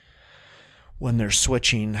see when they're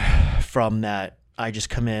switching from that, I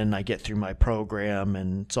just come in, I get through my program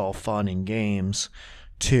and it's all fun and games,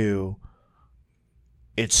 to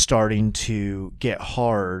it's starting to get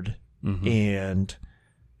hard and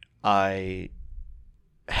I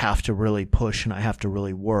have to really push and I have to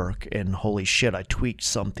really work, and holy shit, I tweaked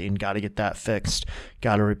something, got to get that fixed,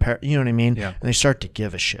 got to repair, you know what I mean? Yeah. And they start to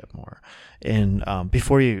give a shit more. And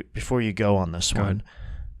before you go on this one, ahead.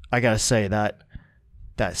 I got to say that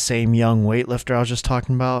same young weightlifter I was just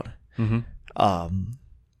talking about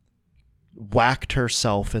whacked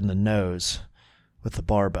herself in the nose with the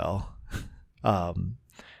barbell. And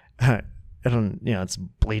it's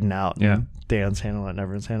bleeding out. And yeah. Dan's handling it and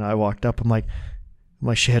everyone's handling it. I walked up. I'm like,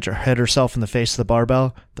 she hit herself in the face of the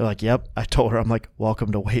barbell. They're like, yep. I told her, I'm like,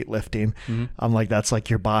 welcome to weightlifting. I'm like, that's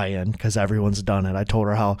like your buy-in because everyone's done it. I told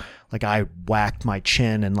her how like I whacked my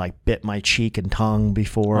chin and like bit my cheek and tongue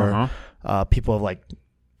before. People have like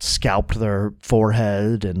scalped their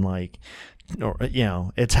forehead and like,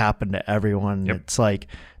 it's happened to everyone. Yep. It's like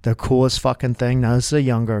the coolest fucking thing. Now this is a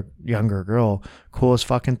younger girl. Coolest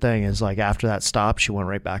fucking thing is like after that stop, she went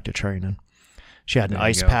right back to training. She had an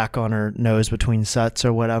ice pack on her nose between sets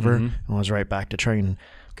or whatever and was right back to training.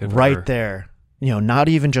 Right there, not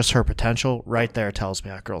even just her potential, right there tells me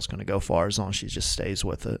that girl's going to go far as long as she just stays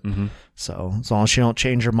with it. So as long as she don't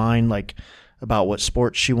change her mind like about what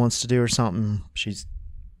sport she wants to do or something,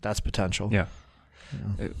 that's potential. Yeah.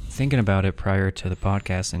 Thinking about it prior to the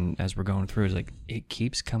podcast and as we're going through, is like it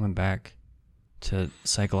keeps coming back to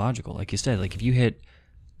psychological. Like you said, like if you hit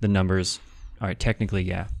the numbers, all right, technically,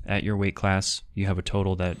 yeah, at your weight class, you have a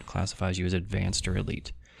total that classifies you as advanced or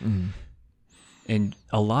elite. Mm-hmm. And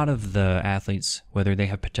a lot of the athletes, whether they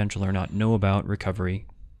have potential or not, know about recovery,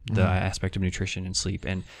 the aspect of nutrition and sleep,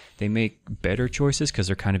 and they make better choices because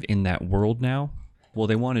they're kind of in that world now. Well,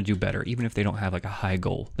 they want to do better, even if they don't have like a high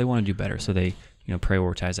goal. They want to do better, so they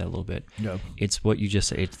prioritize that a little bit. Yeah. It's what you just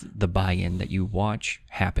say. It's the buy-in that you watch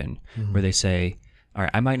happen, where they say, "All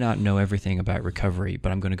right, I might not know everything about recovery,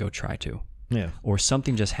 but I'm going to go try to." Yeah. Or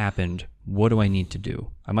something just happened. What do I need to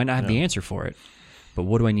do? I might not have the answer for it, but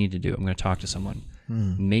what do I need to do? I'm going to talk to someone.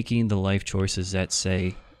 Making the life choices that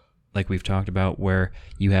say, like we've talked about, where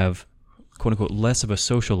you have quote unquote less of a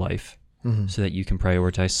social life, so that you can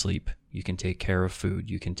prioritize sleep. You can take care of food.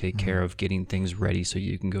 You can take care of getting things ready so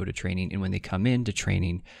you can go to training. And when they come into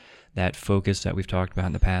training, that focus that we've talked about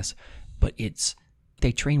in the past, but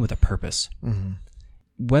they train with a purpose.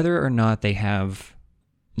 Whether or not they have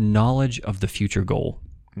knowledge of the future goal,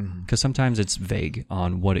 because sometimes it's vague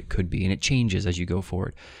on what it could be and it changes as you go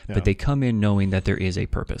forward. Yeah. But they come in knowing that there is a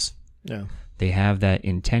purpose. Yeah. They have that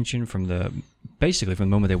intention from the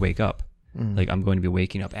moment they wake up. Like, I'm going to be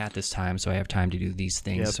waking up at this time, so I have time to do these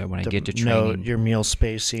things. Yep. So when I get to training, your meal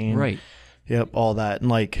spacing, right? Yep, all that, and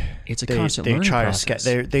like it's a constant learning process.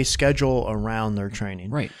 They schedule around their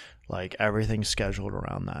training, right? Like everything's scheduled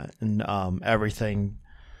around that, and everything,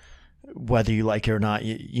 whether you like it or not,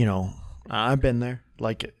 you know, I've been there.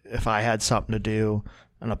 Like if I had something to do,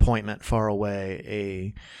 an appointment far away,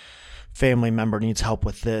 a family member needs help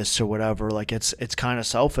with this or whatever, like it's kind of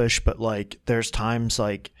selfish, but like there's times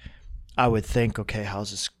like I would think, okay,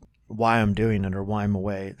 why I'm doing it or why I'm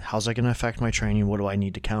away? How's that going to affect my training? What do I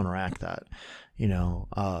need to counteract that? You know,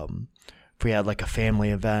 if we had like a family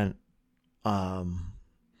event, you know,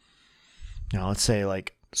 let's say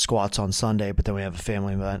like squats on Sunday, but then we have a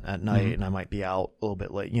family event at night and I might be out a little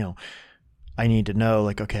bit late, you know, I need to know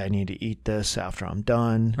like, okay, I need to eat this after I'm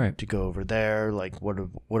done to go over there. Like what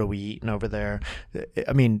are we eating over there?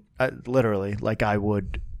 I mean, literally, like I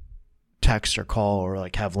would text or call or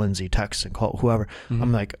like have Lindsay text and call whoever.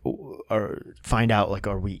 I'm like, or find out like,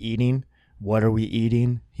 are we eating? What are we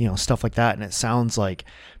eating? You know, stuff like that. And it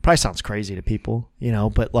probably sounds crazy to people, you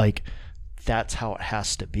know, but like that's how it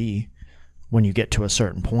has to be when you get to a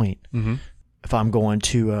certain point. If I'm going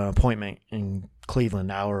to an appointment in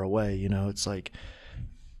Cleveland, an hour away, you know, it's like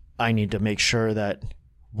I need to make sure that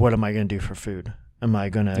what am I going to do for food? Am I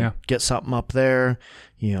going to get something up there?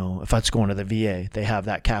 You know, if that's going to the VA, they have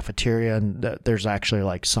that cafeteria and there's actually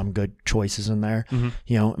like some good choices in there.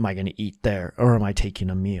 You know, am I going to eat there or am I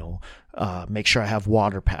taking a meal? Make sure I have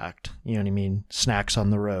water packed, you know what I mean? Snacks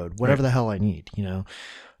on the road, whatever the hell I need, you know?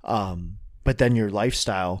 But then your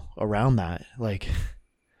lifestyle around that, like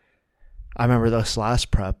I remember this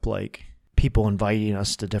last prep, like people inviting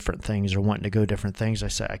us to different things or wanting to go different things. I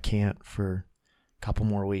said, I can't for a couple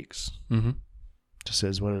more weeks. Just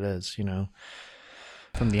is what it is, you know.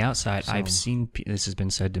 From the outside, I've seen this has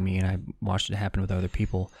been said to me, and I've watched it happen with other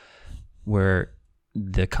people, where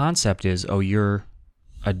the concept is, oh, you're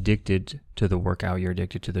addicted to the workout, you're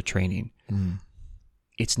addicted to the training.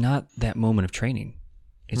 It's not that moment of training.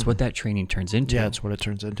 It's what that training turns into. Yeah, it's what it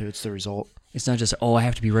turns into. It's the result. It's not just, oh, I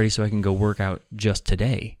have to be ready so I can go work out just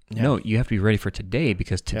today. Yeah. No, you have to be ready for today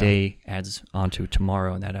because today adds onto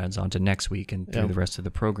tomorrow and that adds onto next week and through the rest of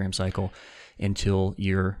the program cycle until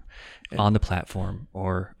you're on the platform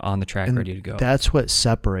or on the track ready to go. That's what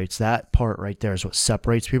separates, that part right there is what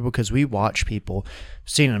separates people, because we watch people,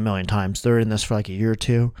 seen it a million times, they're in this for like a year or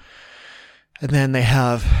two, and then they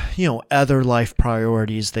have, you know, other life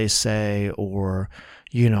priorities, they say, or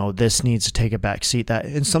you know, this needs to take a back seat.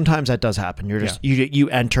 And sometimes that does happen. You're just you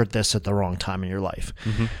entered this at the wrong time in your life.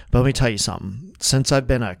 But let me tell you something. Since I've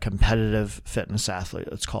been a competitive fitness athlete,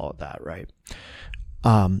 let's call it that, right?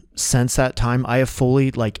 Since that time, I have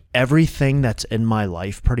fully, like, everything that's in my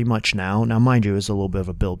life pretty much now. Now, mind you, it was a little bit of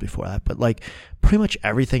a build before that, but like pretty much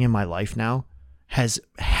everything in my life now has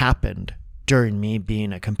happened during me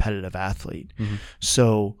being a competitive athlete.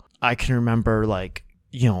 So I can remember, like,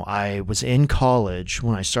 you know, I was in college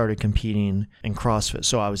when I started competing in CrossFit.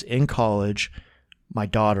 So I was in college. My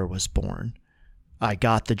daughter was born. I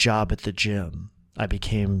got the job at the gym. I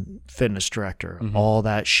became fitness director, all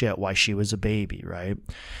that shit while she was a baby, right?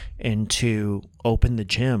 And to open the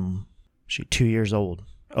gym, she's 2 years old,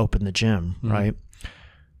 open the gym, right?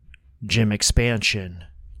 Gym expansion.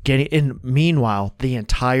 Meanwhile, the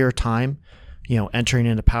entire time, you know, entering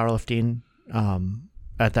into powerlifting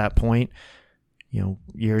at that point, you know,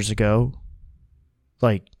 years ago,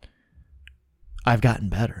 like I've gotten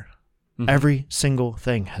better. Mm-hmm. Every single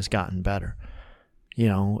thing has gotten better, you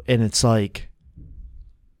know, and it's like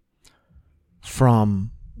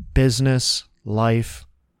from business, life,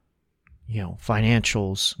 you know,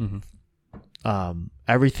 financials,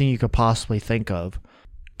 everything you could possibly think of.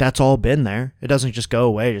 That's all been there. It doesn't just go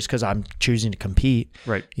away just because I'm choosing to compete.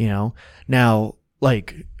 Right. You know, now,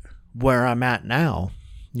 like where I'm at now,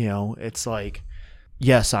 you know, it's like,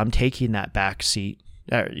 yes, I'm taking that back seat.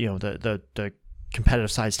 You know, the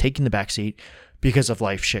competitive side's taking the back seat because of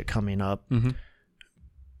life shit coming up. Mm-hmm.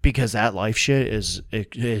 Because that life shit is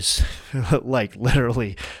like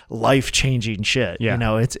literally life changing shit. Yeah. You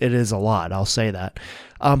know, it is a lot. I'll say that.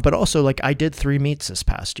 But also, like, I did 3 meets this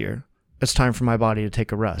past year. It's time for my body to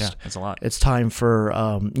take a rest. Yeah, that's a lot. It's time for,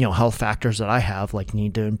 you know, health factors that I have, like,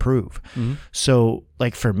 need to improve. Mm-hmm. So,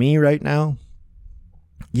 like, for me right now,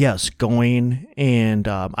 yes, going and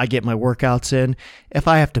I get my workouts in. If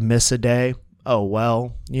I have to miss a day, oh,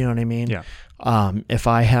 well, you know what I mean? Yeah. If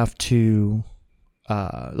I have to,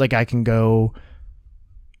 like, I can go,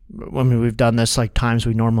 I mean, we've done this, like, times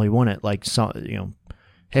we normally wouldn't. Like, so, you know,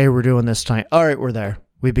 hey, we're doing this time. All right, we're there.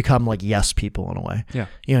 We become like yes people in a way. Yeah.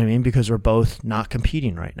 You know what I mean? Because we're both not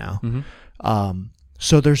competing right now. Mm-hmm.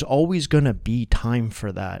 So there's always going to be time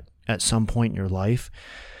for that at some point in your life.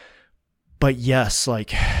 But yes,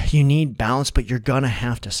 like you need balance, but you're going to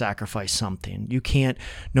have to sacrifice something. You can't,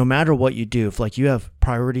 no matter what you do, if like you have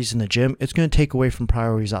priorities in the gym, it's going to take away from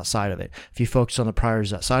priorities outside of it. If you focus on the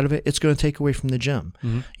priorities outside of it, it's going to take away from the gym.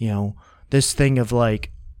 Mm-hmm. You know, this thing of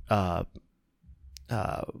like,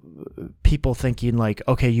 people thinking like,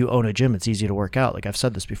 okay, you own a gym, it's easy to work out. Like I've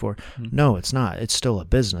said this before. Mm-hmm. No, it's not. It's still a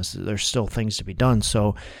business. There's still things to be done.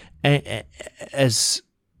 So as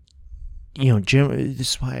you know, gym,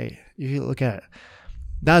 this is why you look at it,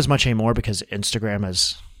 not as much anymore because Instagram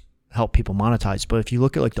has helped people monetize. But if you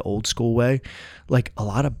look at like the old school way, like a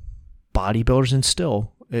lot of bodybuilders, and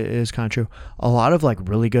still it is kind of true, a lot of like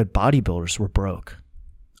really good bodybuilders were broke.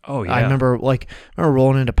 Oh, yeah. I remember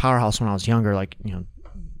rolling into Powerhouse when I was younger, like, you know,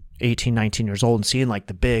 18, 19 years old, and seeing like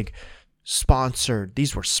the big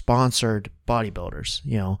these were sponsored bodybuilders,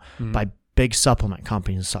 you know, by big supplement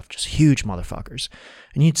companies and stuff, just huge motherfuckers.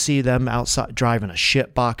 And you'd see them outside driving a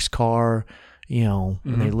shitbox car, you know,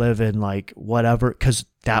 and they live in like whatever, because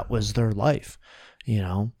that was their life, you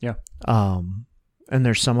know? Yeah. And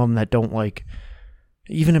there's some of them that don't like,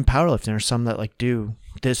 even in powerlifting, there's some that like do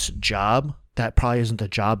this job that probably isn't the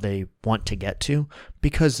job they want to get to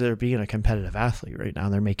because they're being a competitive athlete right now.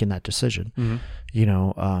 They're making that decision. Mm-hmm. You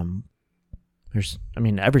know,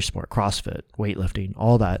 every sport, CrossFit, weightlifting,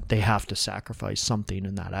 all that, they have to sacrifice something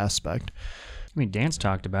in that aspect. I mean, Dan's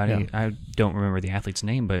talked about it. I don't remember the athlete's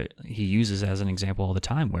name, but he uses as an example all the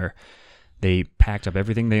time where they packed up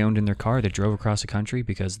everything they owned in their car. They drove across the country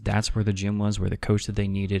because that's where the gym was, where the coach that they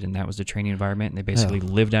needed, and that was the training environment. And they basically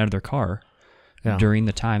lived out of their car during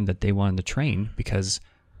the time that they wanted to train because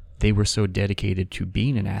they were so dedicated to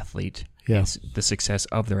being an athlete and the success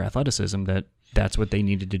of their athleticism that that's what they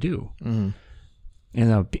needed to do. Mm-hmm.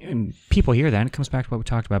 And people hear that, and it comes back to what we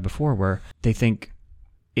talked about before, where they think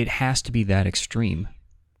it has to be that extreme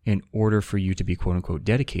in order for you to be quote-unquote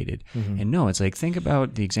dedicated. Mm-hmm. And no, it's like, think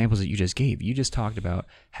about the examples that you just gave. You just talked about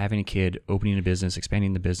having a kid, opening a business,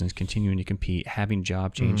 expanding the business, continuing to compete, having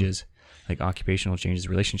job changes, like occupational changes,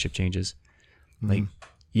 relationship changes. Like,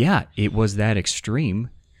 yeah, it was that extreme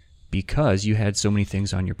because you had so many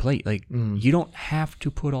things on your plate. Like, you don't have to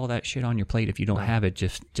put all that shit on your plate if you don't have it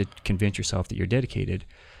just to convince yourself that you're dedicated.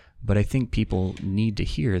 But I think people need to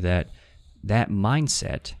hear that that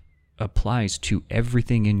mindset applies to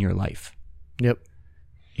everything in your life. Yep.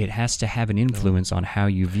 It has to have an influence on how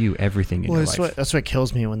you view everything in your life. That's what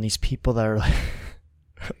kills me when these people that are like,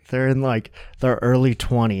 they're in like their early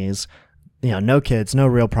 20s, you know, no kids, no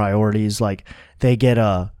real priorities. Like they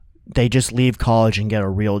just leave college and get a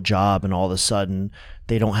real job, and all of a sudden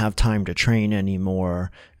they don't have time to train anymore,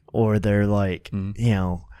 or they're like, you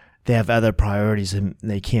know, they have other priorities and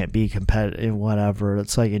they can't be competitive, whatever.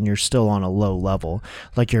 It's like, and you're still on a low level.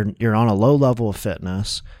 Like you're on a low level of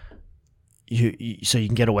fitness. So you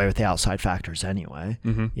can get away with the outside factors anyway,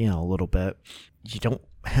 you know, a little bit. You don't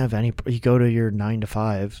have any, you go to your 9 to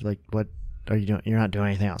 5, like what are you doing? You're not doing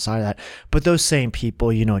anything outside of that. But those same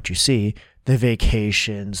people, you know what you see, the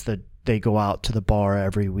vacations, they go out to the bar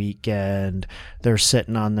every weekend. They're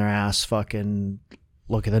sitting on their ass fucking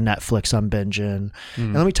look at the Netflix I'm binging.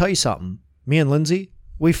 And let me tell you something. Me and Lindsay,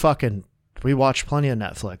 we watch plenty of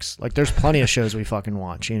Netflix. Like there's plenty of shows we fucking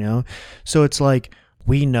watch, you know? So it's like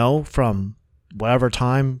we know from whatever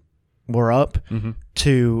time we're up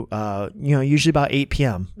to, usually about 8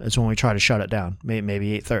 p.m. is when we try to shut it down.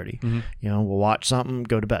 Maybe 8:30. We'll watch something,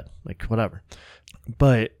 go to bed, like whatever.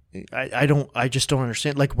 But I just don't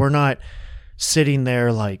understand. Like, we're not sitting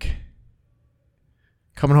there like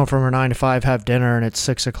coming home from our 9 to 5, have dinner, and it's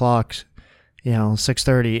 6 o'clock,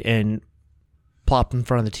 6:30, and plop in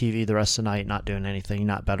front of the TV the rest of the night, not doing anything,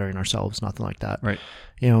 not bettering ourselves, nothing like that. Right.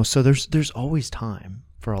 So there's always time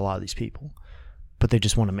for a lot of these people, but they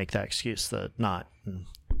just want to make that excuse that not.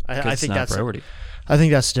 I think that's priority. I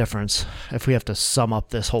think that's the difference. If we have to sum up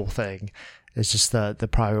this whole thing, it's just the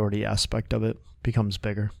priority aspect of it becomes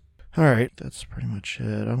bigger. All right, that's pretty much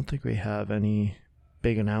it. I don't think we have any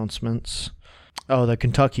big announcements. Oh, the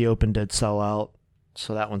Kentucky Open did sell out,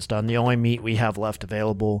 so that one's done. The only meet we have left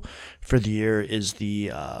available for the year is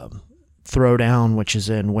the Throwdown, which is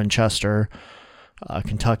in Winchester,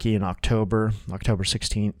 Kentucky in October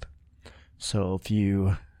 16th. So if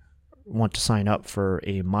you want to sign up for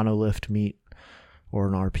a monolift meet or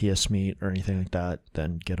an RPS meet or anything like that,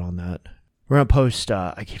 then get on that. We're going to post,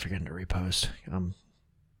 I keep forgetting to repost.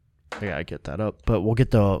 I got to get that up. But we'll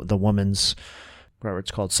get the women's, whatever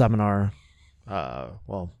it's called, seminar. I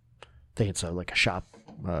think it's like a shop,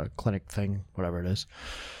 clinic thing, whatever it is.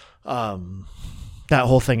 That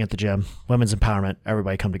whole thing at the gym, women's empowerment,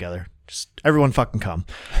 everybody come together. Just everyone fucking come.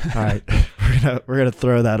 All right. We're gonna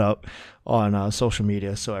throw that up on social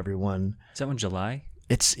media so everyone. Is that one July?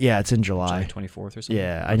 It's in July 24th or something.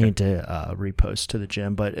 Yeah, I need to repost to the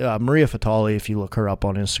gym. But Maria Fatali, if you look her up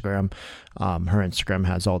on Instagram, her Instagram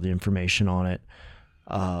has all the information on it.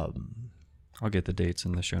 I'll get the dates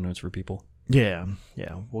in the show notes for people. Yeah,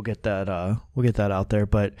 we'll get that out there.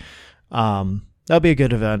 But that'll be a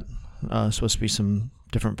good event. Supposed to be some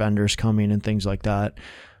different vendors coming and things like that.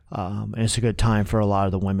 And it's a good time for a lot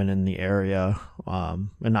of the women in the area, and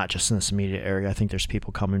not just in this immediate area. I think there's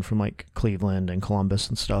people coming from like Cleveland and Columbus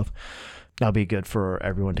and stuff. That'll be good for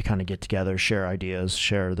everyone to kind of get together, share ideas,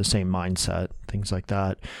 share the same mindset, things like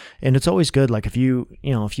that. And it's always good, like if you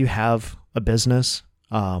have a business,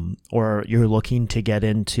 or you're looking to get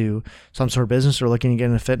into some sort of business or looking to get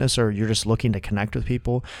into fitness, or you're just looking to connect with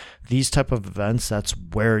people, these type of events, that's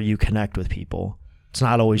where you connect with people. It's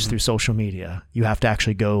not always through social media. You have to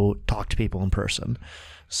actually go talk to people in person.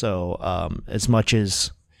 So as much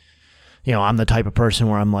as, I'm the type of person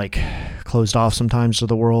where I'm like closed off sometimes to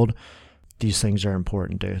the world, these things are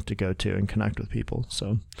important to go to and connect with people.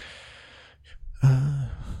 So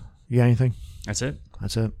you got anything? That's it.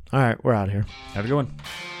 All right, we're out of here. Have a good one.